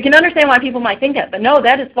 I can understand why people might think that, but no,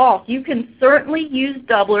 that is false. You can certainly use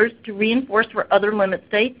doublers to reinforce for other limit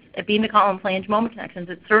states at beam to column flange moment connections.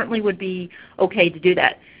 It certainly would be okay to do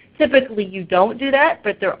that. Typically you don't do that,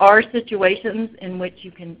 but there are situations in which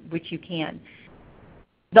you can.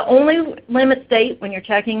 The only limit state when you're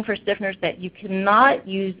checking for stiffeners that you cannot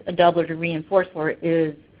use a doubler to reinforce for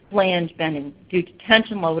is flange bending due to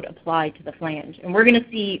tension load applied to the flange. And we're going to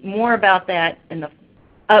see more about that in the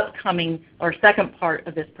upcoming or second part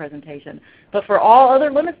of this presentation. But for all other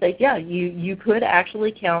limit states, yeah, you could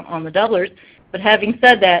actually count on the doublers. But having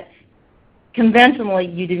said that, conventionally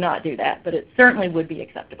you do not do that, but it certainly would be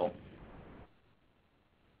acceptable.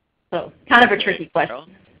 So kind of a tricky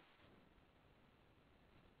question.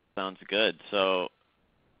 Sounds good. So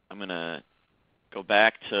I'm going to go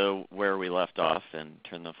back to where we left off and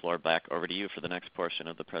turn the floor back over to you for the next portion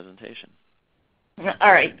of the presentation.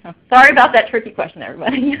 All right. Sorry about that tricky question,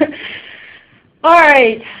 everybody. All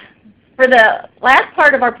right. For the last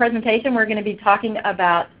part of our presentation, we're going to be talking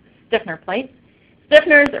about stiffener plates.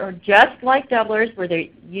 Stiffeners are just like doublers, where they're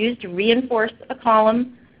used to reinforce a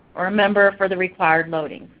column or a member for the required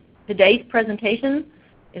loading. Today's presentation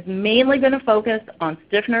is mainly going to focus on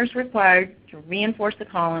stiffeners required to reinforce the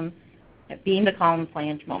column at beam to column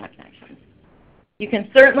flange moment connections. You can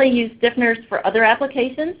certainly use stiffeners for other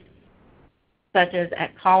applications, such as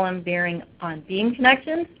at column bearing on beam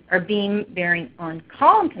connections or beam bearing on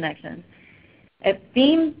column connections. At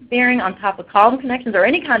beam bearing on top of column connections or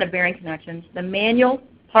any kind of bearing connections, the manual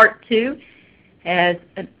part 2 has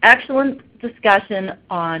an excellent discussion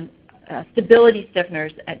on stability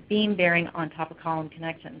stiffeners at beam bearing on top of column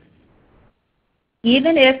connections.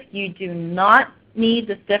 Even if you do not need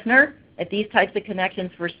the stiffener at these types of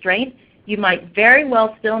connections for strength, you might very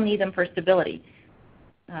well still need them for stability.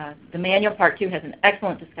 The manual part 2 has an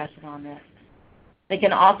excellent discussion on this. They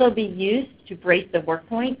can also be used to brace the work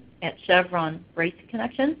point at chevron brace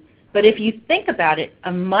connections. But if you think about it,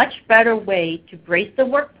 a much better way to brace the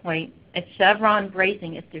work point at chevron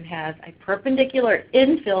bracing is to have a perpendicular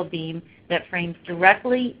infill beam that frames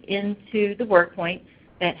directly into the work point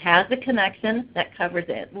that has a connection that covers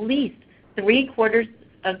at least 3/4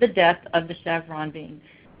 of the depth of the chevron beam.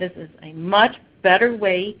 This is a much better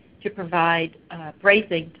way to provide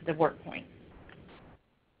bracing to the work point.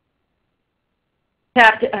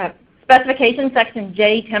 Specification section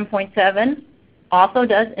J10.7 also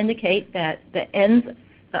does indicate that the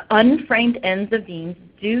unframed ends of beams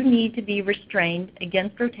do need to be restrained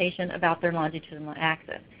against rotation about their longitudinal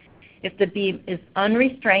axis. If the beam is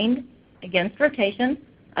unrestrained against rotation,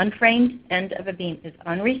 unframed end of a beam is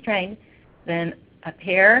unrestrained, then a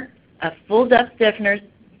pair of full depth stiffeners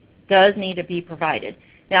does need to be provided.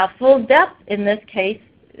 Now, full depth in this case,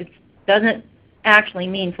 it doesn't actually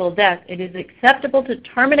mean full depth. It is acceptable to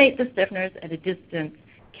terminate the stiffeners at a distance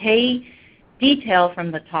K detail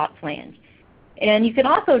from the top flange. And you can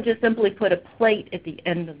also just simply put a plate at the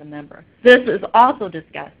end of the member. This is also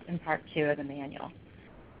discussed in part 2 of the manual.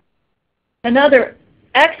 Another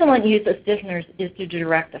excellent use of stiffeners is to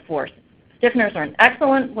direct the force. Stiffeners are an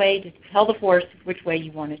excellent way to tell the force which way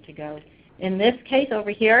you want it to go. In this case over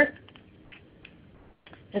here,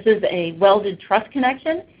 this is a welded truss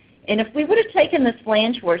connection. And if we would have taken this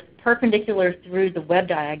flange force perpendicular through the web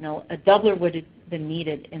diagonal, a doubler would have been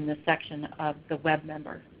needed in this section of the web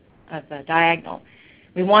member of the diagonal.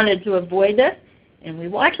 We wanted to avoid this, and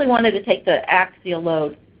we actually wanted to take the axial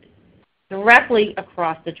load directly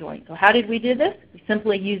across the joint. So how did we do this? We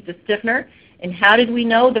simply used a stiffener. And how did we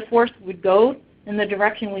know the force would go in the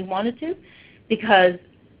direction we wanted to? Because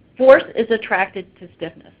force is attracted to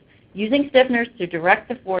stiffness. Using stiffeners to direct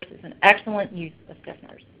the force is an excellent use of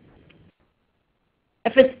stiffeners.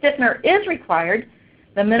 If a stiffener is required,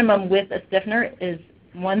 the minimum width of stiffener is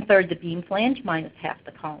 1/3 the beam flange minus half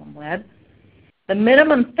the column web. The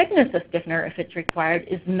minimum thickness of stiffener, if it's required,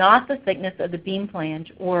 is not the thickness of the beam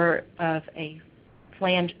flange or of a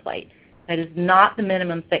flange plate. That is not the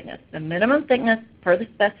minimum thickness. The minimum thickness per the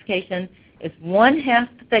specification is 1/2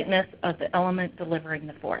 the thickness of the element delivering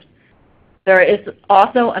the force. There is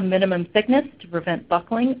also a minimum thickness to prevent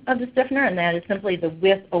buckling of the stiffener, and that is simply the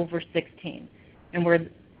width over 16. And where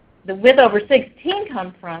the width over 16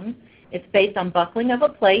 comes from, it's based on buckling of a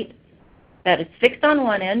plate that is fixed on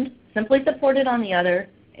one end, simply supported on the other,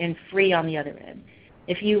 and free on the other end.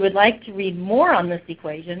 If you would like to read more on this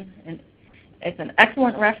equation, and it's an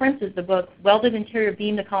excellent reference, is the book Welded Interior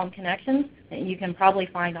Beam to Column Connections that you can probably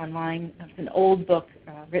find online. It's an old book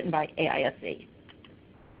written by AISC.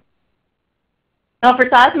 Now for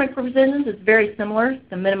seismic precisions, it's very similar.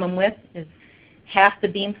 The minimum width is half the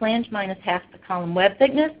beam flange minus half the column web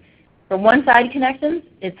thickness. For one-sided connections,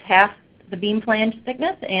 it's half the beam flange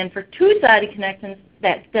thickness, and for two-sided connections,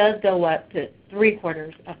 that does go up to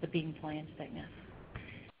 3/4 of the beam flange thickness.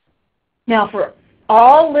 Now for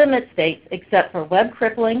all limit states except for web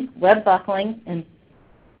crippling, web buckling, and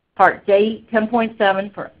part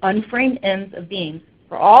J10.7 for unframed ends of beams,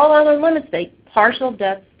 for all other limit states, partial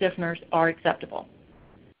depth stiffeners are acceptable.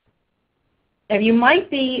 And you might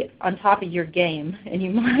be on top of your game, and you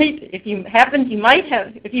might,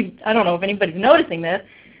 I don't know if anybody's noticing this,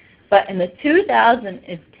 but in the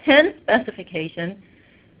 2010 specification,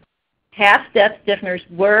 half-depth stiffeners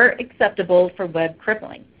were acceptable for web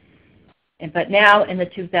crippling. But now in the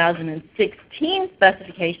 2016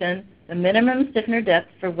 specification, the minimum stiffener depth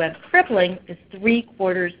for web crippling is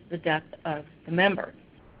 3/4 the depth of the member.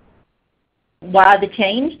 Why the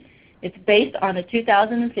change? It's based on a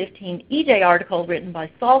 2015 EJ article written by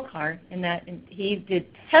Salkar, in that he did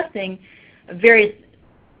testing of various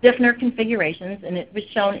stiffener configurations, and it was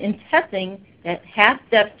shown in testing that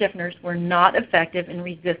half-depth stiffeners were not effective in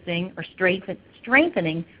resisting or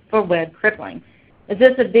strengthening for web crippling. Is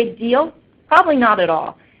this a big deal? Probably not at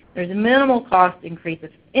all. There's a minimal cost increase,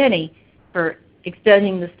 if any, for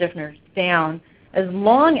extending the stiffeners down, as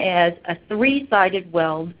long as a 3-sided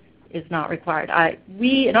weld is not required.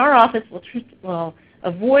 We in our office will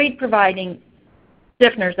avoid providing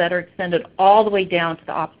stiffeners that are extended all the way down to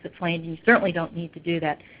the opposite flange, and you certainly don't need to do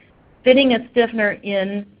that. Fitting a stiffener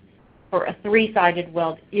in for a 3-sided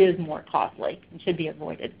weld is more costly and should be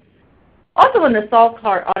avoided. Also in the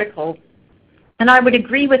Salkar article, and I would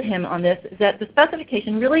agree with him on this, is that the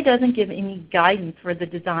specification really doesn't give any guidance for the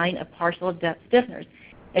design of partial depth stiffeners.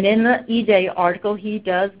 And in the EJ article, he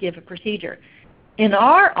does give a procedure. In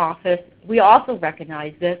our office, we also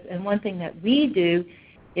recognize this, and one thing that we do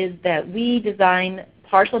is that we design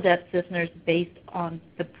partial depth stiffeners based on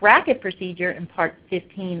the bracket procedure in Part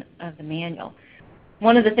 15 of the manual.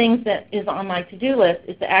 One of the things that is on my to-do list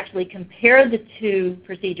is to actually compare the two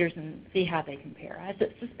procedures and see how they compare. I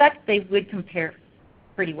suspect they would compare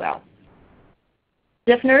pretty well.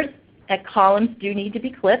 Stiffeners at columns do need to be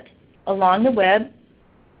clipped. Along the web,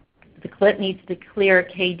 the clip needs to clear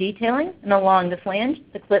K detailing, and along the flange,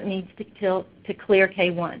 the clip needs to clear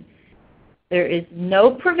K1. There is no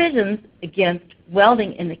provisions against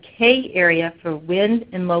welding in the K area for wind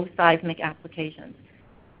and low seismic applications.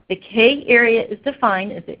 The K area is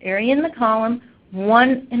defined as the area in the column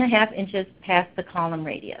 1.5 inches past the column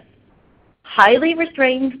radius. Highly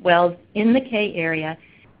restrained welds in the K area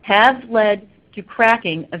have led to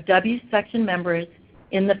cracking of W-section members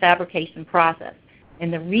in the fabrication process.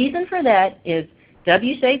 And the reason for that is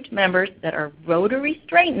W-shaped members that are rotary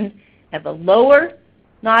straightened have a lower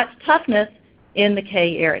notch toughness in the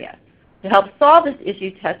K area. To help solve this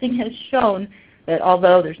issue, testing has shown that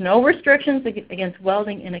although there's no restrictions against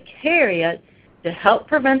welding in a K area, to help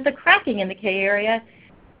prevent the cracking in the K area,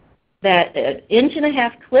 that an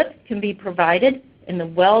 1.5-inch clip can be provided and the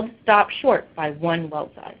weld stops short by 1 weld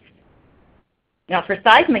size. Now for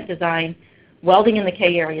seismic design, welding in the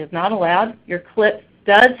K area is not allowed. Your clip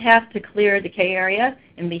does have to clear the K area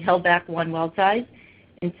and be held back 1 weld size.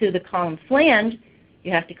 And to the column flange,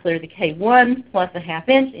 you have to clear the K1 plus 1/2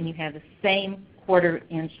 inch, and you have the same 1/4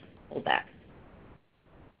 inch pullback.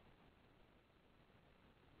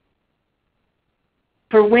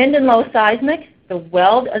 For wind and low seismic, the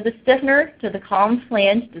weld of the stiffener to the column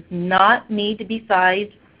flange does not need to be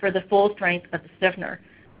sized for the full strength of the stiffener.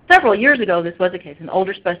 Several years ago this was the case. In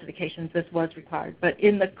older specifications this was required. But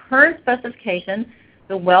in the current specification,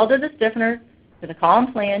 the weld of the stiffener to the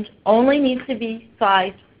column flange only needs to be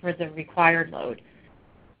sized for the required load.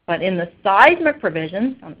 But in the seismic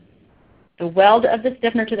provisions, the weld of the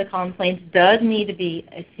stiffener to the column flange does need to be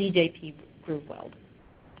a CJP groove weld.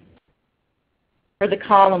 For the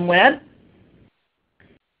column web,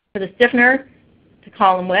 for the stiffener to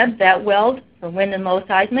column web, that weld for wind and low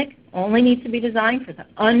seismic only needs to be designed for the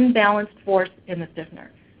unbalanced force in the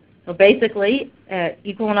stiffener. So basically, at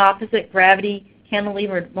equal and opposite gravity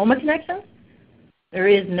cantilever moment connections, there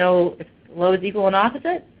is no, if the load is equal and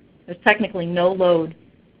opposite, there's technically no load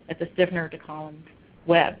at the stiffener to column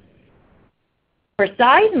web. For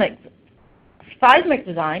seismic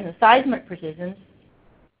design, the seismic precisions,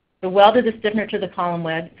 the weld of the stiffener to the column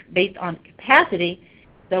web based on capacity,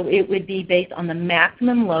 so it would be based on the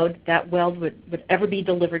maximum load that weld would ever be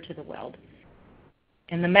delivered to the weld.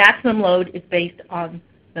 And the maximum load is based on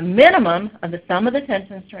the minimum of the sum of the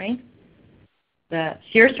tension strength, the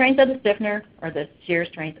shear strength of the stiffener, or the shear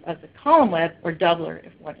strength of the column web, or doubler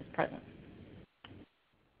if one is present.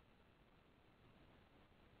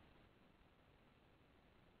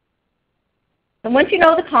 And once you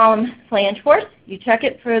know the column flange force, you check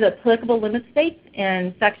it for the applicable limit states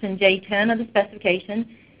in section J10 of the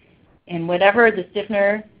specification. And whatever the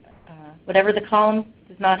stiffener, whatever the column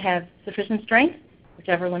does not have sufficient strength,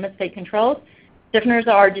 whichever limit state controls, stiffeners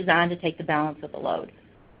are designed to take the balance of the load.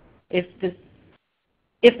 If the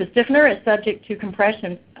stiffener is subject to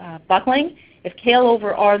compression buckling, if KL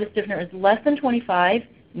over R the stiffener is less than 25,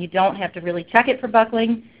 you don't have to really check it for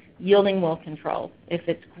buckling. Yielding will control. If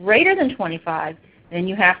it's greater than 25, then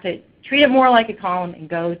you have to treat it more like a column and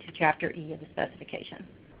go to Chapter E of the specification.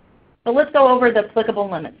 So let's go over the applicable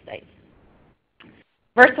limit states.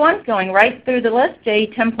 First one, going right through the list,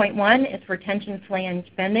 J10.1 is for tension flange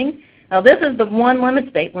bending. Now this is the one limit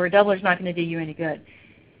state where a doubler is not going to do you any good.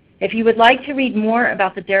 If you would like to read more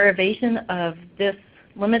about the derivation of this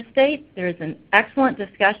limit state, there is an excellent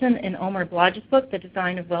discussion in Omer Blodgett's book, The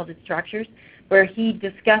Design of Welded Structures, where he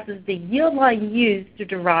discusses the yield line used to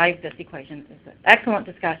derive this equation. It's an excellent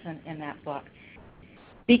discussion in that book.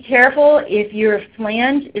 Be careful if your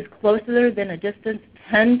flange is closer than a distance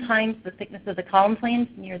 10 times the thickness of the column flange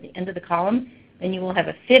near the end of the column, then you will have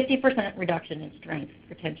a 50% reduction in strength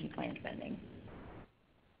for tension flange bending.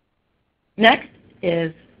 Next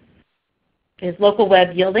is local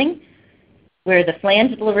web yielding, where the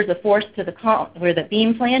flange delivers a force to the where the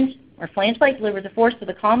beam flange or flange plate delivers a force to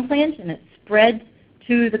the column flange, and it spreads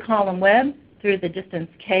to the column web through the distance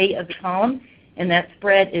k of the column, and that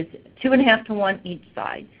spread is 2.5 to 1 each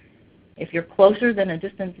side. If you're closer than a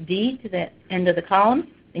distance d to the end of the column,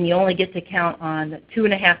 then you only get to count on the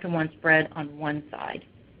 2.5 to 1 spread on one side.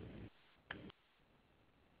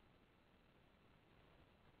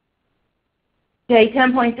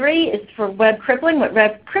 J10.3 is for web crippling. What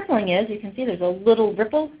web crippling is, you can see there's a little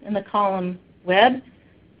ripple in the column web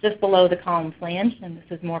just below the column flange, and this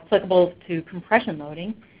is more applicable to compression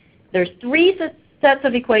loading. There's 3 sets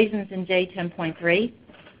of equations in J10.3.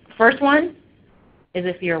 The first one is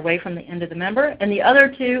if you're away from the end of the member, and the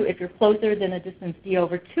other 2 if you're closer than a distance d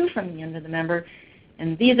over 2 from the end of the member,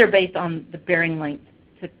 and these are based on the bearing length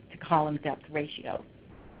to column depth ratio.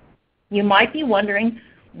 You might be wondering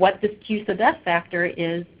what this Q sub F factor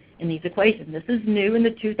is in these equations. This is new in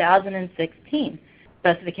the 2016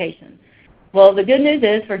 specification. Well, the good news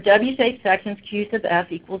is for W-shaped sections, Q sub F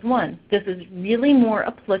equals 1. This is really more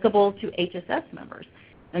applicable to HSS members.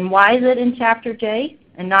 And why is it in Chapter J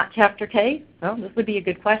and not Chapter K? Well, this would be a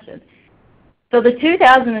good question. So the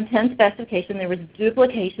 2010 specification, there was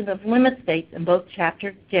duplication of limit states in both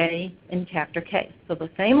Chapter J and Chapter K. So the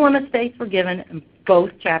same limit states were given in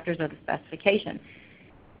both chapters of the specification.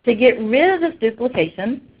 To get rid of this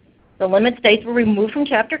duplication, the limit states were removed from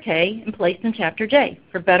Chapter K and placed in Chapter J.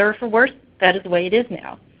 For better or for worse, that is the way it is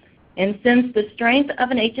now. And since the strength of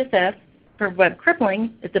an HSF for web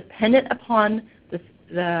crippling is dependent upon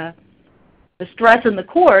the stress in the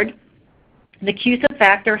cord, the Q sub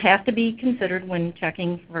factor has to be considered when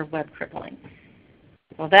checking for web crippling.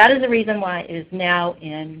 Well, that is the reason why it is now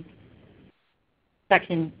in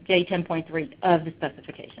section J10.3 of the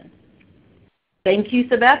specification. Same Q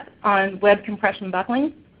sub F on web compression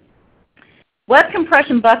buckling. Web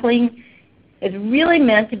compression buckling is really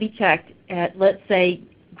meant to be checked at, let's say,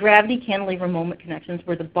 gravity cantilever moment connections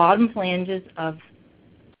where the bottom flanges of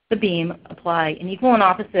the beam apply an equal and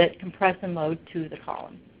opposite compression load to the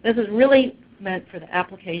column. This is really meant for the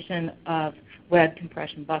application of web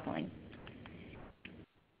compression buckling.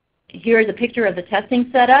 Here is a picture of the testing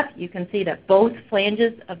setup. You can see that both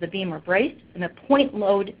flanges of the beam are braced and a point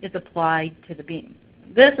load is applied to the beam.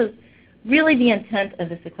 This is really the intent of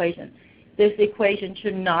this equation. This equation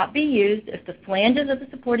should not be used if the flanges of the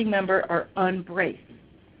supporting member are unbraced.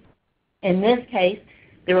 In this case,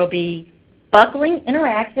 there will be buckling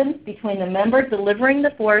interactions between the member delivering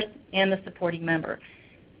the force and the supporting member.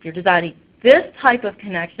 If you're designing this type of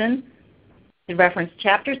connection, you reference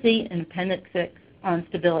Chapter C and Appendix 6 on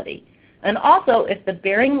stability. And also, if the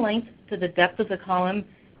bearing length to the depth of the column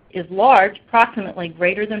is large, approximately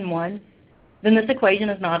greater than 1, then this equation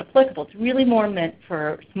is not applicable. It's really more meant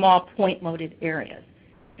for small point-loaded areas.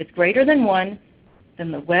 If it's greater than 1,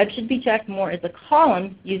 then the web should be checked more as a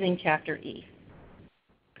column using Chapter E.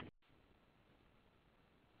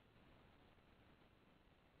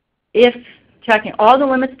 If checking all the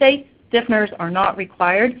limit states, stiffeners are not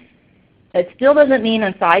required. It still doesn't mean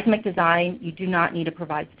in seismic design you do not need to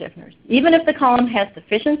provide stiffeners. Even if the column has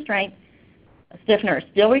sufficient strength, a stiffener is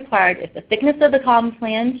still required if the thickness of the column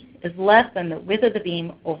flange is less than the width of the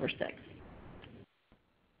beam over 6.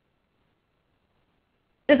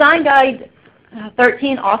 Design Guide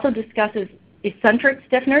 13 also discusses eccentric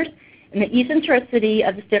stiffeners, and the eccentricity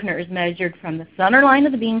of the stiffener is measured from the center line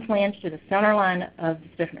of the beam flange to the center line of the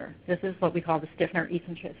stiffener. This is what we call the stiffener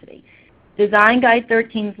eccentricity. Design Guide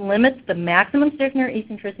 13 limits the maximum stiffener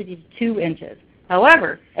eccentricity to 2 inches.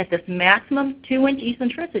 However, at this maximum 2-inch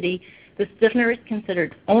eccentricity, the stiffener is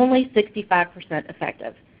considered only 65%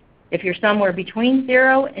 effective. If you're somewhere between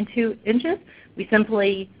 0 and 2 inches, we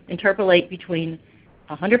simply interpolate between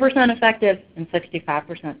 100% effective and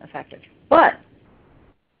 65% effective. But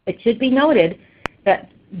it should be noted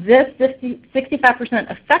that this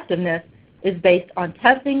 65% effectiveness is based on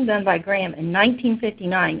testing done by Graham in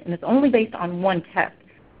 1959, and it's only based on one test.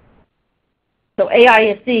 So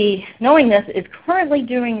AISC, knowing this, is currently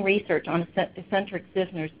doing research on eccentric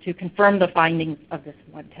stiffeners to confirm the findings of this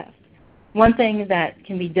one test. One thing that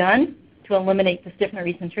can be done to eliminate the stiffener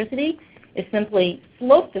eccentricity is simply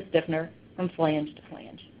slope the stiffener from flange to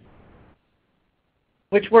flange,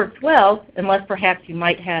 which works well unless perhaps you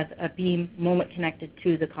might have a beam moment connected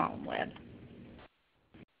to the column web.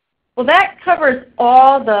 Well, that covers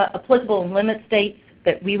all the applicable limit states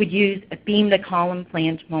that we would use a beam to column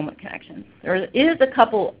flange moment connection. There is a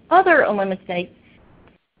couple other limit states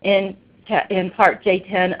in part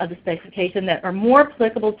J10 of the specification that are more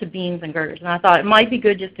applicable to beams and girders, and I thought it might be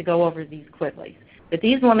good just to go over these quickly. But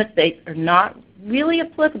these limit states are not really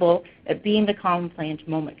applicable at beam to column flange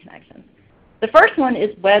moment connections. The first one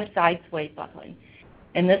is web side sway buckling,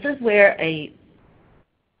 and this is where an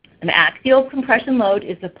axial compression load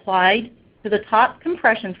is applied to the top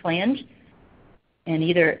compression flange, and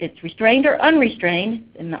either it's restrained or unrestrained,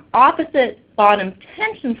 and the opposite bottom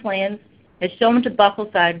tension flange is shown to buckle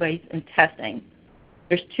sideways in testing.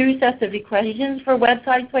 There's two sets of equations for web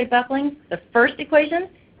side sway buckling. The first equation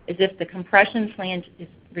is if the compression flange is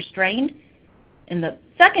restrained, and the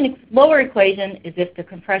second lower equation is if the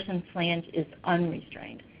compression flange is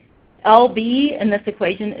unrestrained. LB in this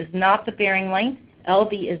equation is not the bearing length.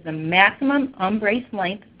 LB is the maximum unbraced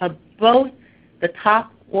length of both the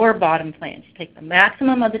top or bottom flange. Take the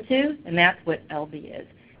maximum of the two, and that's what LB is.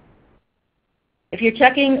 If you're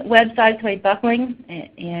checking web side sway buckling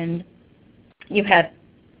and you have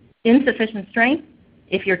insufficient strength,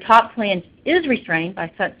 if your top flange is restrained by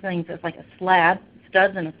such things as like a slab,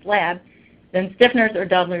 studs in a slab, then stiffeners or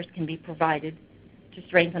doublers can be provided to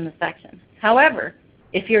strengthen the section. However,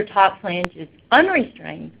 if your top flange is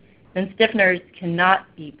unrestrained, then stiffeners cannot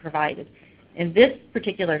be provided. In this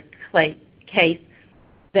particular case,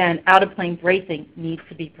 then out-of-plane bracing needs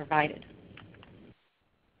to be provided.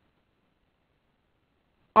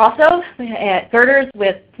 Also, girders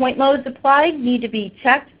with point loads applied need to be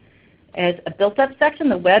checked as a built-up section.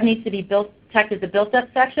 The web needs to be checked as a built-up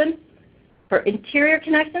section. For interior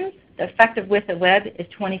connections, the effective width of web is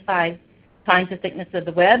 25 times the thickness of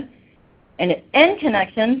the web. And at end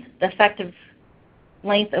connections, the effective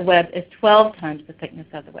length of web is 12 times the thickness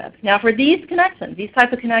of the web. Now for these connections, these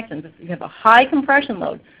type of connections, if you have a high compression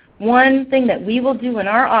load, one thing that we will do in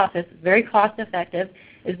our office, very cost effective,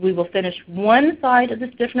 is we will finish one side of the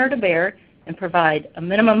stiffener to bear and provide a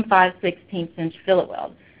minimum 5/16 inch fillet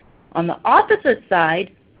weld. On the opposite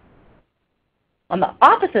side,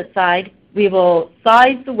 we will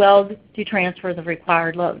size the weld to transfer the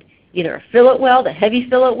required load. Either a fillet weld, a heavy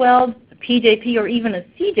fillet weld, a PJP, or even a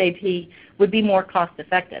CJP would be more cost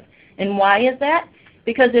effective. And why is that?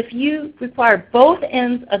 Because if you require both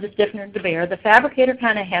ends of the stiffener to bear, the fabricator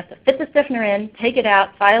kind of has to fit the stiffener in, take it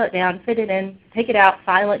out, file it down, fit it in, take it out,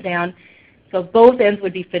 file it down. So both ends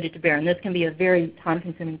would be fitted to bear, and this can be a very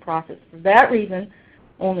time-consuming process. For that reason,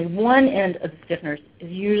 only one end of the stiffeners is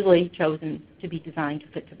usually chosen to be designed to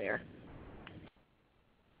fit to bear.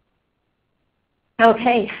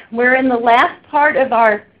 Okay, we're in the last part of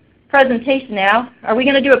our presentation now. Are we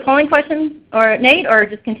going to do a polling question, or Nate, or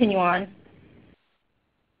just continue on?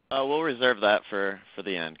 We'll reserve that for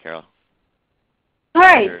the end, Carol. All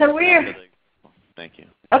right, so we're... Thank you.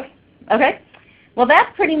 Okay. Okay. Well,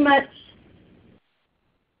 that pretty much...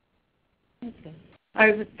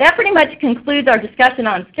 That pretty much concludes our discussion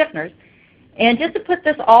on stiffeners. And just to put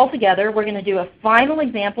this all together, we're going to do a final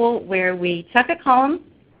example where we check a column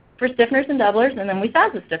for stiffeners and doublers, and then we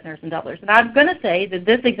size the stiffeners and doublers. And I'm going to say that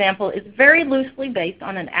this example is very loosely based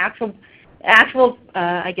on an actual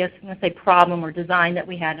I guess I'm going to say problem or design that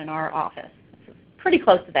we had in our office. It's pretty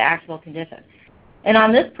close to the actual condition. And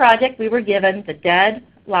on this project, we were given the dead,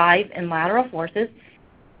 live, and lateral forces.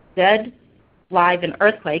 Dead, live, and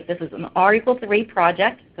earthquake. This is an R=3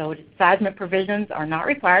 project, so seismic provisions are not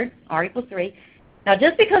required, R=3. Now,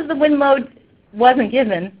 just because the wind load wasn't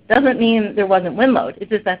given doesn't mean there wasn't wind load. It's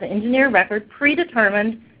just that the engineer record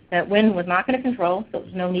predetermined that wind was not going to control, so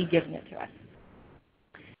there's no need giving it to us.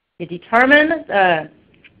 To determine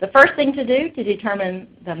the first thing to do to determine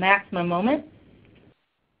the maximum moment,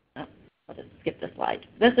 I'll just skip this slide.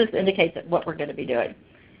 This just indicates what we're going to be doing.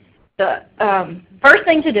 The first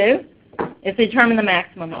thing to do is to determine the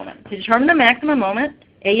maximum moment. To determine the maximum moment,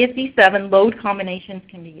 ASC 7 load combinations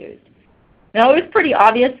can be used. Now it was pretty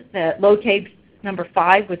obvious that load case number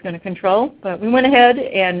 5 was going to control, but we went ahead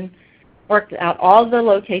and worked out all the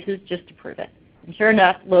load cases just to prove it. And sure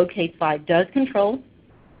enough, load case 5 does control.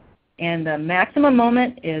 And the maximum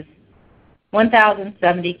moment is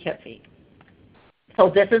 1,070 kip feet. So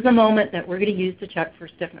this is the moment that we're going to use to check for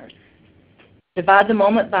stiffeners. Divide the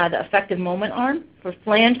moment by the effective moment arm. For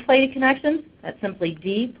flange plated connections, that's simply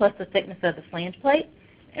D plus the thickness of the flange plate.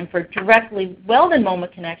 And for directly welded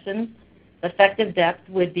moment connections, the effective depth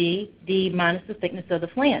would be D minus the thickness of the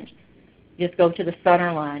flange. Just go to the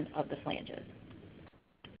center line of the flanges.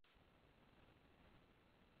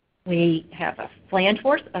 We have a flange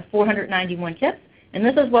force of 491 kips, and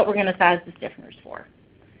this is what we're going to size the stiffeners for.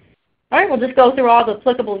 All right, we'll just go through all the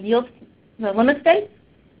applicable yield limit states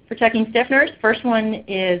for checking stiffeners. First one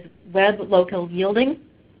is web local yielding,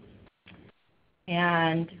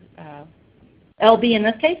 and LB in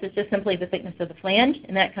this case is just simply the thickness of the flange,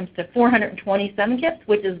 and that comes to 427 kips,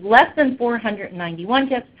 which is less than 491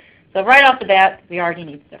 kips. So right off the bat, we already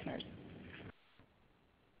need stiffeners.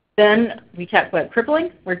 Then we check web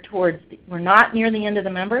crippling. We're not near the end of the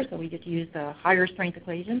member, so we get to use the higher strength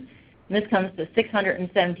equation. And this comes to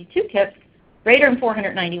 672 kips, greater than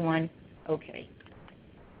 491, okay.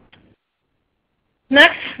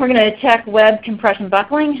 Next, we're going to check web compression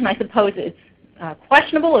buckling, and I suppose it's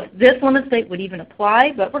questionable if this limit state would even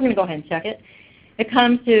apply, but we're going to go ahead and check it. It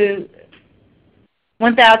comes to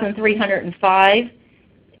 1,305,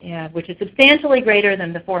 which is substantially greater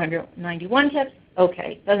than the 491 kips.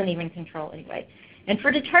 Okay, doesn't even control anyway. And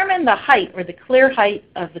for determine the height or the clear height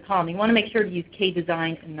of the column, you want to make sure to use K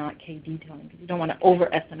design and not K detailing because you don't want to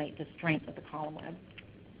overestimate the strength of the column web.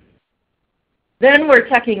 Then we're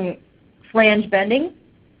checking flange bending,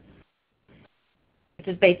 which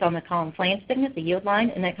is based on the column flange thickness, the yield line,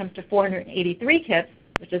 and that comes to 483 kips,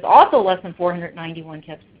 which is also less than 491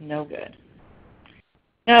 kips, no good.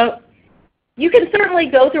 Now, you can certainly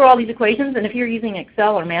go through all these equations, and if you're using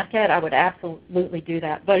Excel or MathCAD, I would absolutely do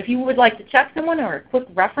that. But if you would like to check someone or a quick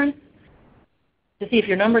reference to see if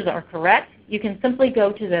your numbers are correct, you can simply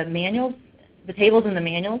go to the manuals, the tables in the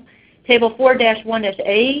manuals. Table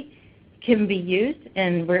 4-1-A can be used,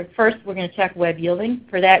 and first we're going to check web yielding.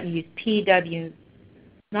 For that, you use PW0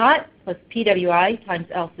 plus PWI times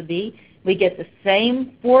L sub B. We get the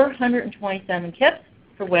same 427 kips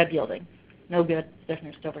for web yielding. No good,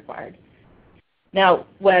 stiffener still required. Now,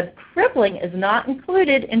 web crippling is not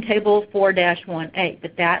included in Table 4-1A,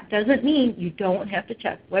 but that doesn't mean you don't have to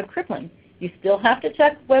check web crippling. You still have to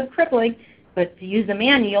check web crippling, but to use the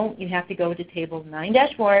manual, you have to go to Table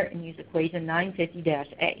 9-4 and use equation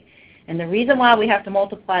 950-A. And the reason why we have to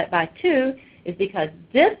multiply it by 2 is because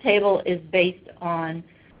this table is based on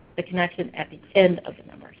the connection at the end of the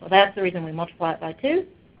number. So that's the reason we multiply it by 2,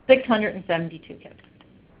 672 kips.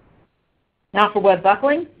 Now for web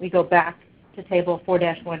buckling, we go back to Table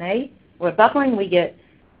 4-1A. Web buckling, we get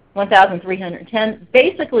 1,310,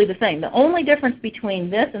 basically the same. The only difference between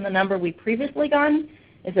this and the number we previously gotten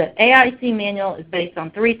is that AIC manual is based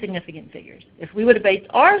on 3 significant figures. If we would have based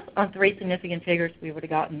ours on 3 significant figures, we would have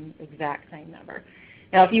gotten the exact same number.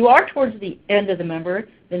 Now, if you are towards the end of the member,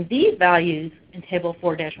 then these values in Table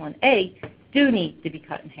 4-1A do need to be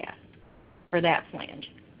cut in half for that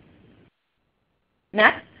flange.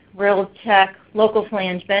 Next, we'll check local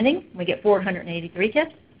flange bending. We get 483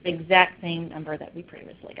 kips, the exact same number that we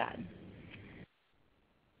previously got.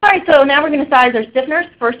 All right, so now we're going to size our stiffeners.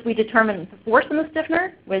 First, we determine the force in the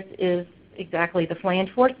stiffener, which is exactly the flange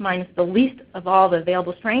force minus the least of all the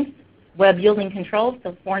available strengths. Web yielding control,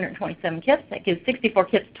 so 427 kips. That gives 64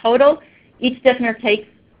 kips total. Each stiffener takes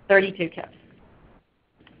 32 kips.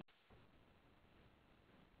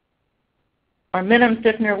 Our minimum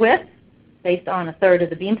stiffener width, based on a third of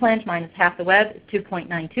the beam flange minus half the web, is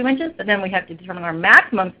 2.92 inches. But then we have to determine our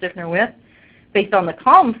maximum stiffener width, based on the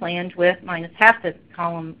column flange width minus half the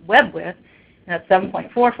column web width, and that's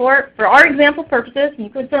 7.44. For our example purposes, you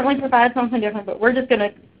could certainly provide something different, but we're just going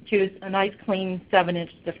to choose a nice clean 7-inch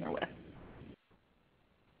stiffener width.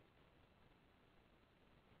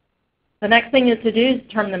 The next thing is to do is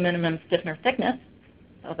determine the minimum stiffener thickness.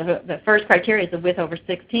 So the first criteria is the width over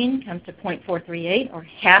 16 comes to 0.438, or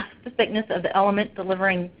half the thickness of the element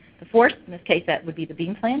delivering the force. In this case, that would be the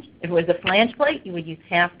beam flange. If it was a flange plate, you would use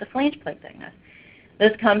half the flange plate thickness.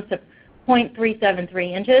 This comes to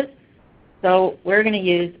 0.373 inches. So we're going to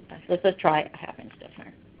use, let's try a 1/2-inch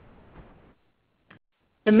stiffener.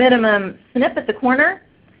 The minimum snip at the corner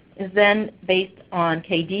is then based on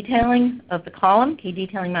K detailing of the column, K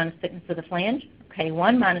detailing minus thickness of the flange,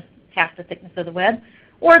 K1 minus half the thickness of the web,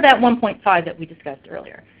 or that 1.5 that we discussed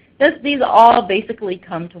earlier. These all basically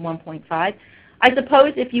come to 1.5. I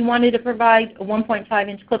suppose if you wanted to provide a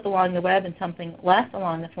 1.5-inch clip along the web and something less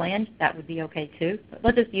along the flange, that would be okay too. But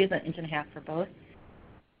let's just use 1.5 inches for both.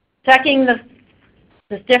 Checking the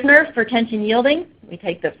stiffener for tension yielding, we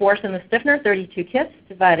take the force in the stiffener, 32 kips,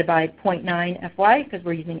 divided by 0.9 Fy, because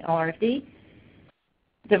we're using LRFD,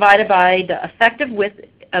 divided by the effective width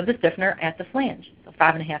of the stiffener at the flange. So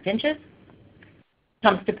 5.5 inches.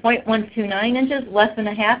 Comes to 0.129 inches, less than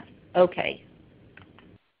a half, okay.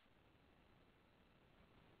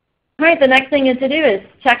 All right, the next thing to do is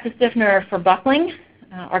check the stiffener for buckling.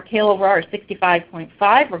 Our KL/R is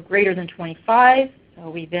 65.5 or greater than 25, so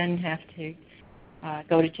we then have to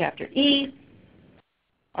go to Chapter E.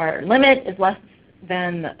 Our limit is less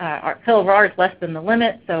than, our KL/R is less than the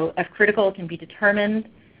limit, so F critical can be determined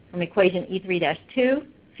from equation E3-2.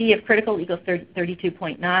 Phi of critical equals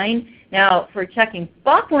 32.9. Now, for checking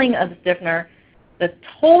buckling of the stiffener, the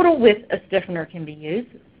total width of stiffener can be used.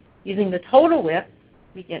 Using the total width,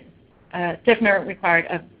 we get a stiffener required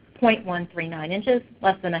of 0.139 inches,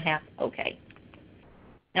 less than a half, okay.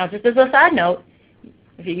 Now, just as a side note,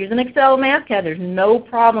 if you use an Excel math CAD, there's no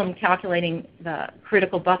problem calculating the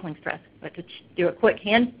critical buckling stress. But to do a quick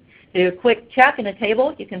check in a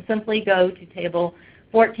table, you can simply go to table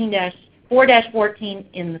 4-14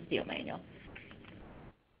 in the steel manual.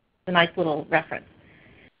 It's a nice little reference.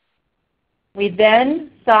 We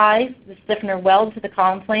then size the stiffener weld to the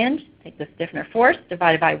column flange. Take the stiffener force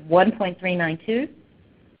divided by 1.392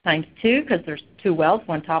 times 2, because there's 2 welds,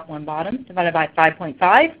 one top, one bottom, divided by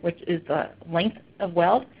 5.5, which is the length of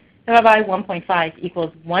weld, divided by 1.5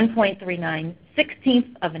 equals 1.39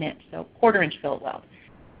 16ths of an inch, so 1/4 inch fill weld.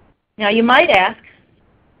 Now you might ask,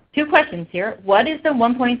 2 questions here. What is the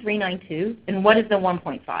 1.392 and what is the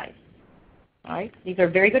 1.5? All right, these are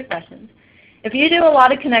very good questions. If you do a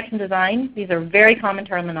lot of connection design, these are very common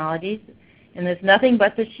terminologies, and there's nothing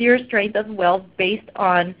but the shear strength of the weld based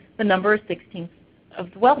on the number of 16ths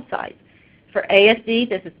of the weld size. For ASD,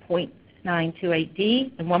 this is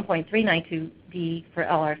 0.928D and 1.392D for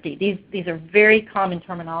LRFD. These are very common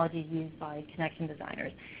terminologies used by connection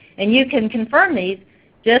designers. And you can confirm these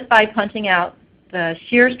just by punching out the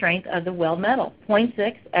shear strength of the weld metal,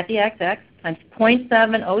 0.6 FEXX times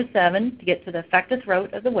 0.707 to get to the effective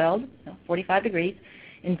throat of the weld, 45 degrees.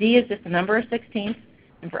 And D is just the number of 16ths.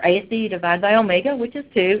 And for ASD, you divide by omega, which is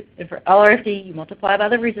 2. And for LRFD, you multiply by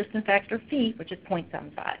the resistance factor phi, which is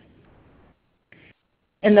 0.75.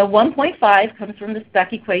 And the 1.5 comes from the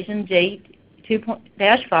spec equation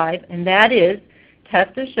J2-5, and that is,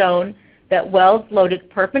 tests have shown that welds loaded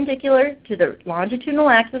perpendicular to the longitudinal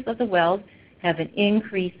axis of the weld have an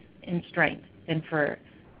increase in strength. And for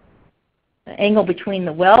the angle between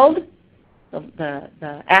the weld,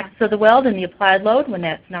 the axis of the weld and the applied load, when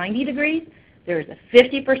that's 90 degrees, there is a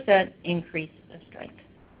 50% increase of strength.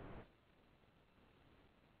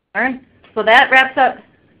 All right, so that wraps up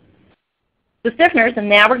the stiffeners, and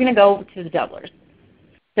now we're going to go to the doublers.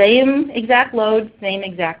 Same exact load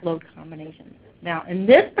combinations. Now, in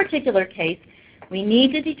this particular case, we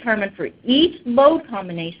need to determine for each load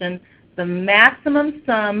combination the maximum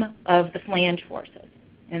sum of the flange forces.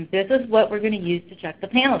 And this is what we're going to use to check the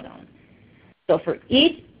panel zone. So for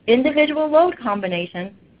each individual load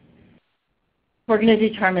combination, we're going to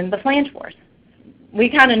determine the flange force. We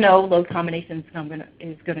kind of know load combination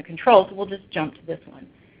is going to control, so we'll just jump to this one.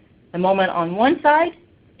 The moment on one side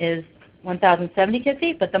is 1,070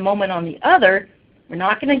 kip-feet, but the moment on the other, we're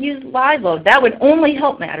not going to use live load. That would only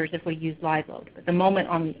help matters if we use live load. But the moment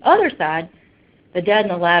on the other side, the dead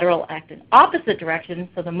and the lateral act in opposite directions,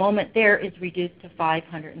 so the moment there is reduced to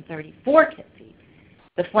 534 kip-feet.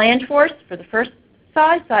 The flange force for the first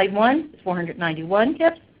side 1, is 491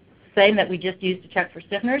 kips, same that we just used to check for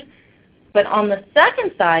stiffeners. But on the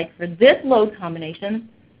second side, for this load combination,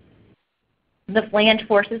 the flange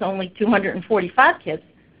force is only 245 kips.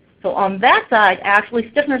 So on that side, actually,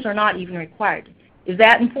 stiffeners are not even required. Is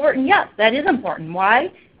that important? Yes, that is important.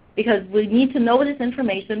 Why? Because we need to know this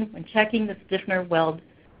information when checking the stiffener weld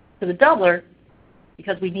to the doubler,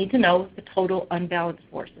 because we need to know the total unbalanced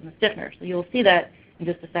force in the stiffener. So you'll see that in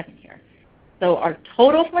just a second here. So our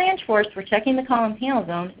total flange force for checking the column panel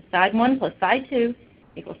zone is side 1 plus side 2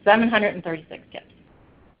 equals 736 kips.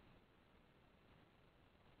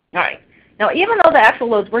 All right. Now, even though the actual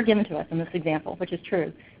loads were given to us in this example, which is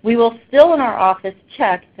true, we will still in our office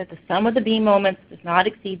check that the sum of the beam moments does not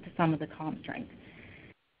exceed the sum of the column strength.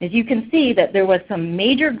 As you can see that there was some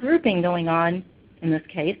major grouping going on in this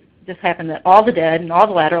case. It just happened that all the dead and all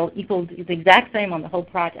the lateral equaled the exact same on the whole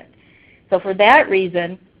project. So for that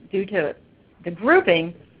reason, due to the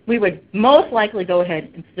grouping, we would most likely go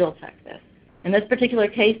ahead and still check this. In this particular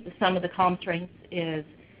case, the sum of the column strength is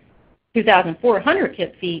 2,400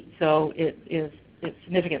 kip-feet, so it's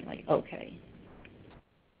significantly okay.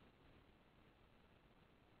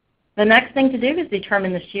 The next thing to do is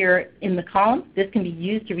determine the shear in the column. This can be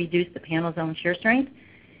used to reduce the panel zone shear strength.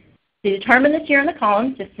 To determine the shear in the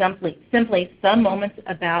column, just simply sum moments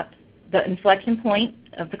about the inflection point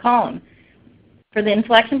of the column. For the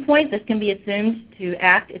inflection point, this can be assumed to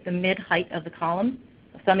act at the mid-height of the column.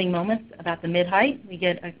 Summing moments about the mid-height, we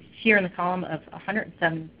get a shear in the column of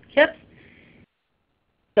 107 kips.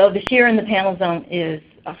 So the shear in the panel zone is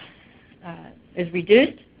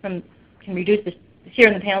reduced the shear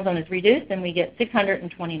in the panel zone is reduced, and we get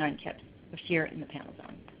 629 kips of shear in the panel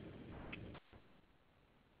zone.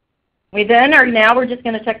 We're just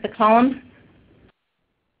going to check the column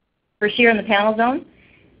for shear in the panel zone.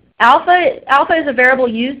 Alpha is a variable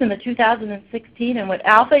used in the 2016, and what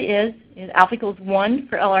alpha is alpha equals 1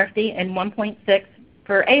 for LRC and 1.6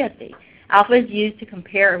 for ASC. Alpha is used to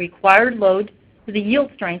compare a required load to the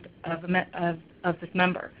yield strength of this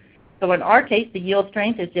member. So in our case, the yield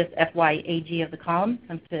strength is just FYAG of the column,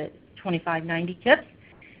 comes to 2590 kips.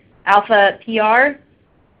 Alpha PR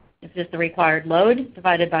is just the required load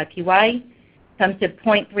divided by PY, comes to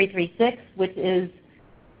 0.336, which is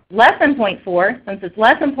less than 0.4. Since it's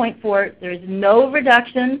less than 0.4, there is no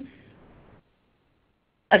reduction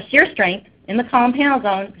of shear strength in the column panel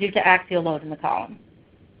zone due to axial load in the column.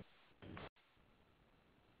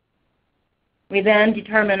 We then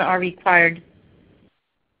determine our required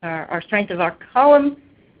our strength of our column,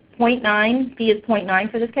 0.9, P is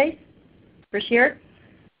 0.9 for this case, for shear.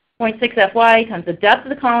 0.6 Fy times the depth of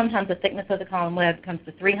the column times the thickness of the column web comes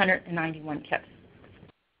to 391 kips,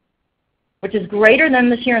 which is greater than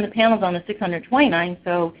the shear in the panel zone of 629,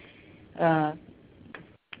 so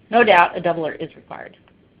no doubt a doubler is required.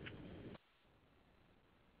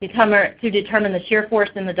 To determine the shear force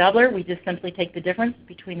in the doubler, we just simply take the difference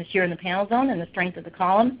between the shear in the panel zone and the strength of the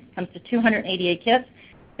column, comes to 288 kips.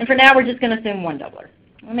 And for now, we're just going to assume one doubler.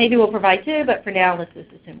 Well, maybe we'll provide two, but for now, let's just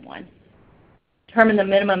assume one. Determine the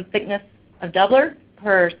minimum thickness of doubler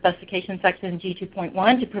per specification section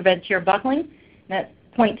G2.1 to prevent shear buckling. That's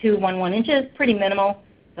 0.211 inches, pretty minimal,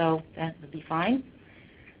 so that would be fine.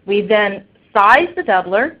 We then size the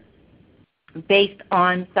doubler based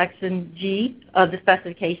on section G of the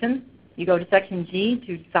specification. You go to section G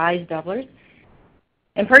to size doublers.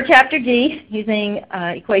 And per chapter G, using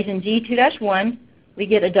equation G2-1, we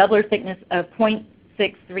get a doubler thickness of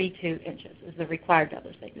 0.632 inches is the required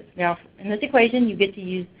doubler thickness. Now, in this equation, you get to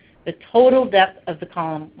use the total depth of the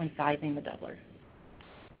column when sizing the doubler.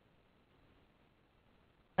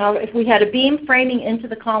 Now, if we had a beam framing into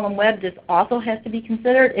the column web, this also has to be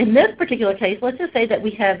considered. In this particular case, let's just say that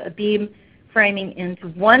we have a beam framing into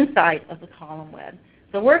one side of the column web.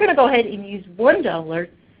 So we're going to go ahead and use one doubler,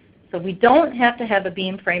 so we don't have to have a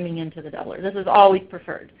beam framing into the doubler. This is always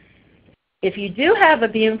preferred. If you do have a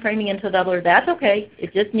beam framing into the doubler, that's okay.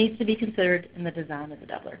 It just needs to be considered in the design of the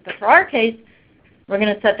doubler. But for our case, we're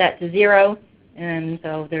going to set that to 0, and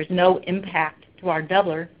so there's no impact to our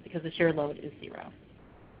doubler because the shear load is 0.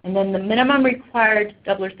 And then the minimum required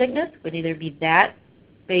doubler thickness would either be that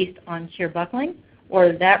based on shear buckling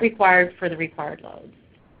or that required for the required loads.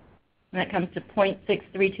 And that comes to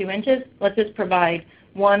 0.632 inches. Let's just provide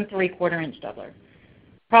 1 3/4 inch doubler.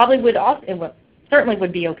 Probably would also, certainly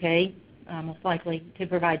would be okay, most likely, to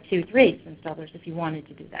provide 2 3/8 inch doublers if you wanted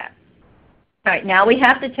to do that. All right, now we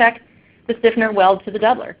have to check the stiffener weld to the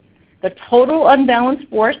doubler. The total unbalanced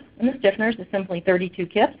force in the stiffeners is simply 32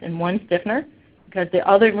 kips in one stiffener, because the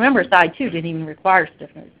other, remember, side 2 didn't even require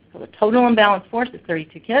stiffeners. So the total unbalanced force is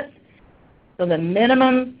 32 kips. So the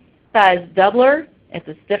minimum size doubler at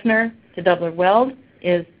the stiffener to doubler weld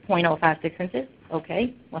is 0.056 inches.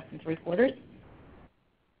 Okay, less than 3/4.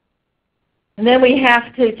 And then we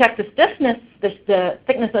have to check the stiffness, the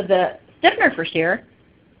thickness of the stiffener for shear.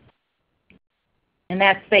 And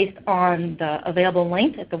that's based on the available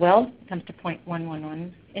length at the weld. It comes to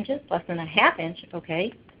 0.111 inches, less than a ½ inch.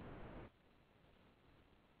 Okay.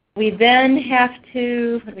 We then have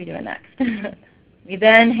to, what are we doing next? We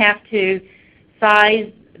then have to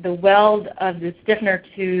size the weld of the stiffener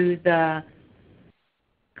to the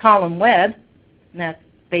column web, and that's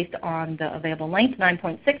based on the available length,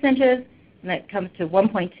 9.6 inches, and that comes to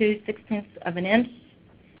 1.26 of an inch,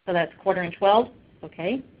 so that's 1/4 inch weld.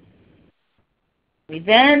 Okay. We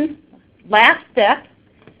then, last step,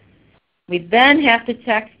 we then have to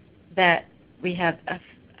check that we have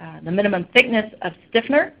the minimum thickness of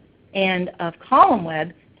stiffener and of column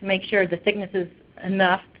web to make sure the thickness is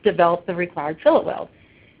enough to develop the required fillet weld.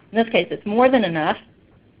 In this case, it's more than enough.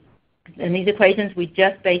 In these equations, we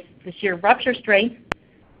just base the shear rupture strength.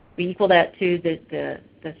 We equal that to the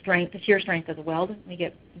strength, the shear strength of the weld. We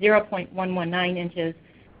get 0.119 inches,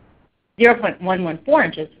 0.114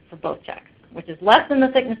 inches for both checks, which is less than the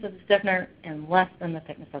thickness of the stiffener and less than the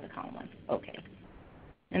thickness of the column web. Okay.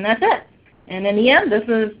 And that's it. And in the end, this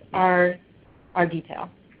is our detail.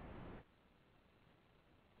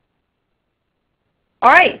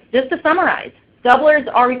 All right, just to summarize. Doublers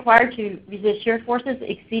are required to resist shear forces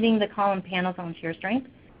exceeding the column panel's own shear strength.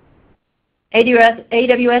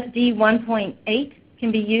 AWSD 1.8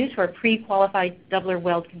 can be used for a pre-qualified doubler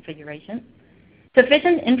weld configuration.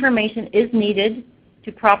 Sufficient information is needed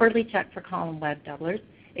to properly check for column web doublers.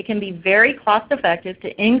 It can be very cost-effective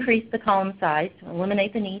to increase the column size to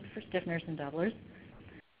eliminate the need for stiffeners and doublers.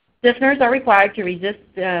 Stiffeners are required to resist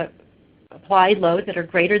applied loads that are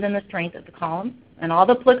greater than the strength of the column, and all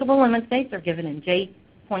the applicable limit states are given in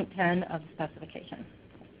J.10 of the specification.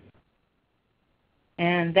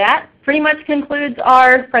 And that pretty much concludes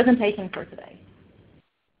our presentation for today.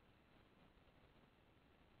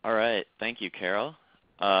 All right. Thank you, Carol.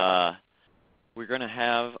 We're going to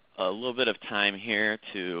have a little bit of time here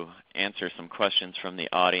to answer some questions from the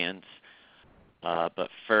audience. But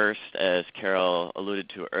first, as Carol alluded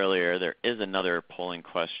to earlier, there is another polling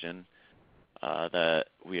question that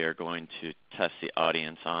we are going to test the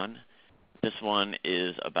audience on. This one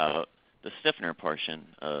is about the stiffener portion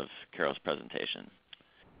of Carol's presentation.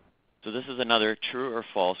 So this is another true or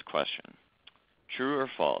false question. True or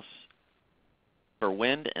false? For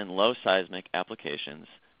wind and low seismic applications,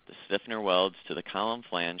 the stiffener welds to the column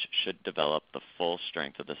flange should develop the full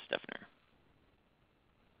strength of the stiffener.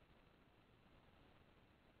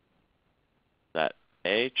 Is that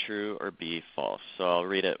A, true, or B, false? So I'll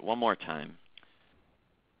read it one more time.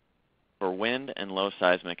 For wind and low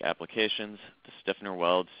seismic applications, the stiffener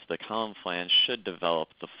welds to the column flange should develop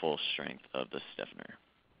the full strength of the stiffener.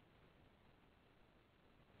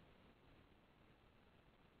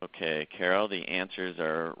 Okay, Carol, the answers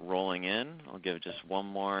are rolling in. I'll give just one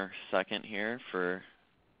more second here for a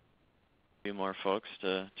few more folks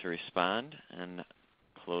to respond and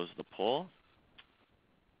close the poll.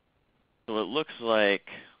 So it looks like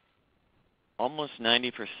almost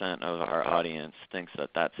 90% of our audience thinks that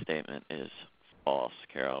that statement is false.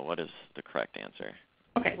 Carol, what is the correct answer?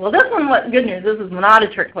 Okay, well this one was good news. This is not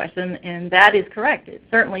a trick question, and that is correct. It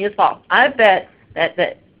certainly is false. I bet that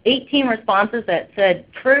the 18 responses that said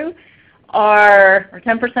true or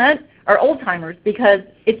 10% are old-timers, because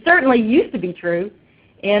it certainly used to be true,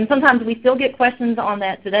 and sometimes we still get questions on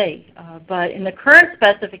that today. But in the current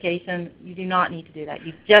specification, you do not need to do that.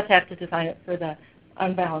 You just have to design it for the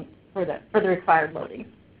unbalanced, for the required loading.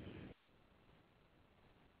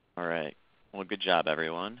 All right. Well, good job,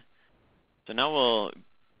 everyone. So now we'll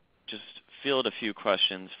just field a few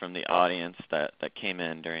questions from the audience that came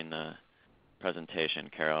in during the presentation,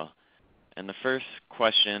 Carol. And the first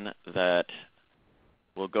question that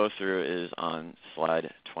we'll go through is on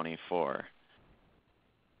slide 24.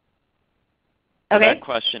 Okay. That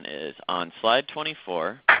question is, on slide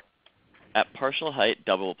 24, at partial height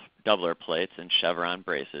doubler plates and chevron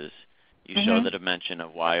braces, you show the dimension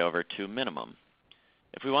of y/2 minimum.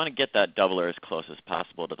 If we want to get that doubler as close as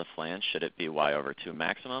possible to the flange, should it be y/2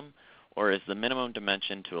 maximum, or is the minimum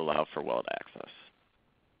dimension to allow for weld access?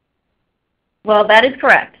 Well, that is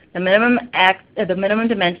correct. The minimum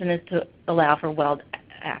dimension is to allow for weld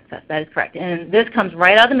access. That is correct. And this comes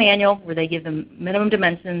right out of the manual, where they give the minimum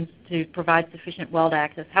dimensions to provide sufficient weld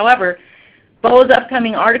access. However, Bo's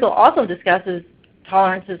upcoming article also discusses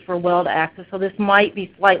tolerances for weld access, so this might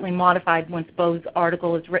be slightly modified once Bo's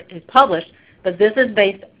article is published, but this is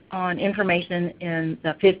based on information in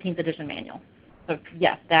the 15th edition manual. So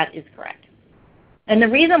yes, that is correct. And the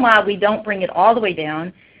reason why we don't bring it all the way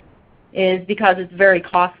down is because it's very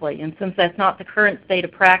costly, and since that's not the current state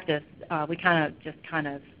of practice, we kind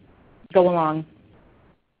of go along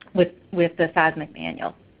with the seismic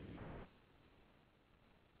manual.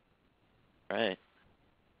 Right.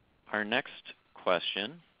 Our next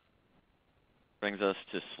question brings us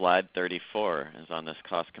to slide 34, is on this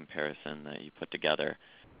cost comparison that you put together.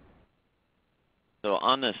 So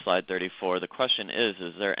on this slide 34, the question is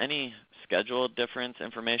there any schedule difference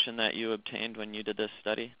information that you obtained when you did this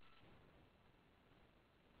study?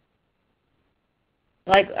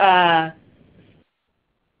 Like,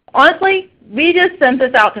 honestly, we just sent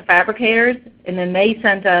this out to fabricators, and then they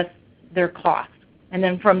sent us their cost. And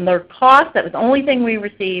then from their cost, that was the only thing we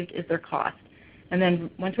received, is their cost. And then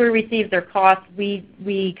once we received their cost,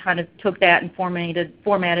 we kind of took that and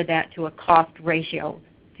formatted that to a cost ratio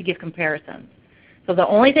to give comparisons. So the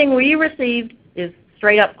only thing we received is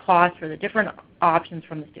straight up cost for the different options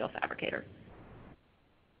from the steel fabricator.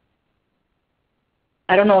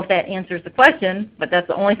 I don't know if that answers the question, but that's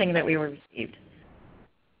the only thing that we received.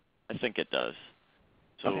 I think it does.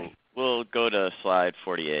 So we'll go to slide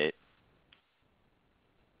 48.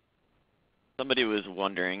 Somebody was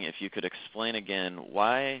wondering if you could explain again,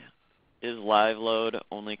 why is live load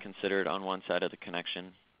only considered on one side of the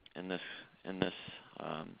connection in this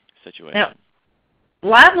situation?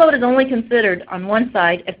 Live load is only considered on one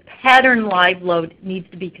side if pattern live load needs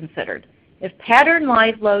to be considered. If pattern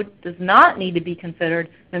live load does not need to be considered,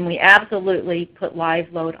 then we absolutely put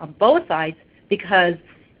live load on both sides because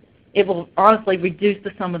it will honestly reduce the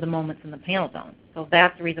sum of the moments in the panel zone. So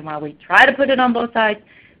that's the reason why we try to put it on both sides,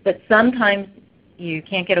 but sometimes you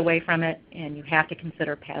can't get away from it and you have to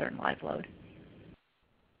consider pattern live load.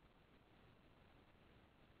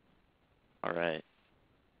 All right.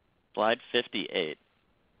 Slide 58.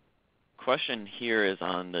 Question here is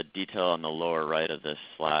on the detail on the lower right of this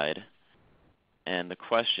slide. And the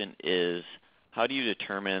question is, how do you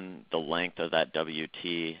determine the length of that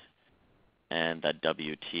WT and that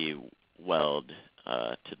WT weld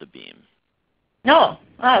to the beam? No,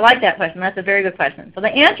 I like that question. That's a very good question. So the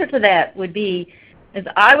answer to that would be, is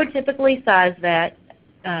I would typically size that,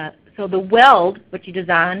 so the weld, which you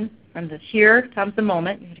design from the shear times the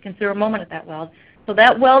moment, you have to consider a moment at that weld. So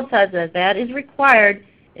that weld size that is required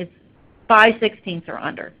is 5/16 or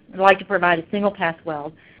under. I'd like to provide a single pass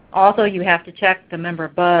weld. Also, you have to check the member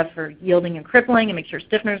above for yielding and crippling and make sure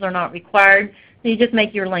stiffeners are not required. So you just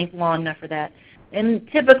make your length long enough for that. And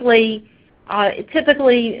typically,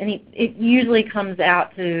 it usually comes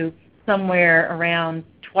out to somewhere around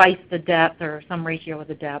twice the depth or some ratio of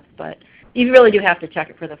the depth, but you really do have to check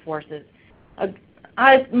it for the forces.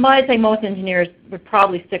 I might say most engineers would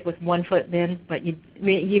probably stick with 1 foot bend, but you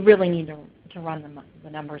really need to run the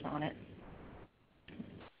numbers on it.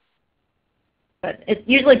 But it's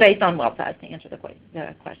usually based on weld size to answer the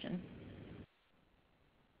question.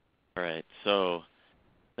 All right. So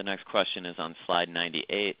the next question is on slide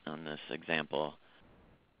 98 on this example.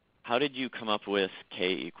 How did you come up with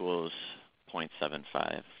K equals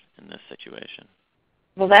 0.75 in this situation?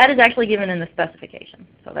 Well, that is actually given in the specification.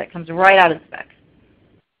 So that comes right out of the specs.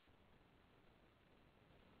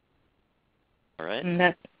 All right.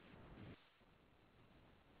 And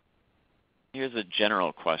here's a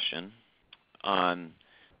general question on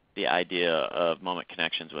the idea of moment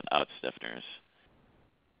connections without stiffeners.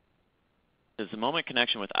 Does the moment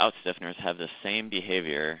connection without stiffeners have the same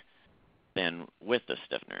behavior than with the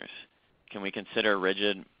stiffeners? Can we consider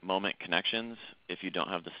rigid moment connections if you don't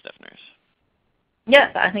have the stiffeners?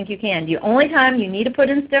 Yes, I think you can. The only time you need to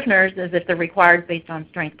put in stiffeners is if they're required based on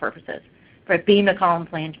strength purposes, for beam to column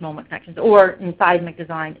flange moment connections, or in seismic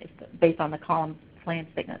design it's based on the column flange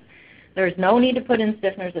thickness. There's no need to put in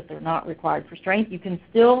stiffeners if they're not required for strength. You can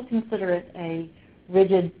still consider it a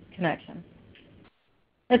rigid connection.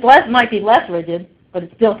 It might be less rigid, but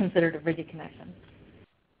it's still considered a rigid connection.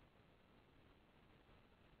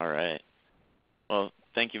 All right. Well,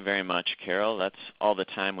 thank you very much, Carol. That's all the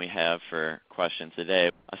time we have for questions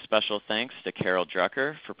today. A special thanks to Carol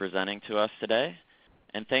Drucker for presenting to us today,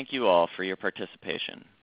 and thank you all for your participation.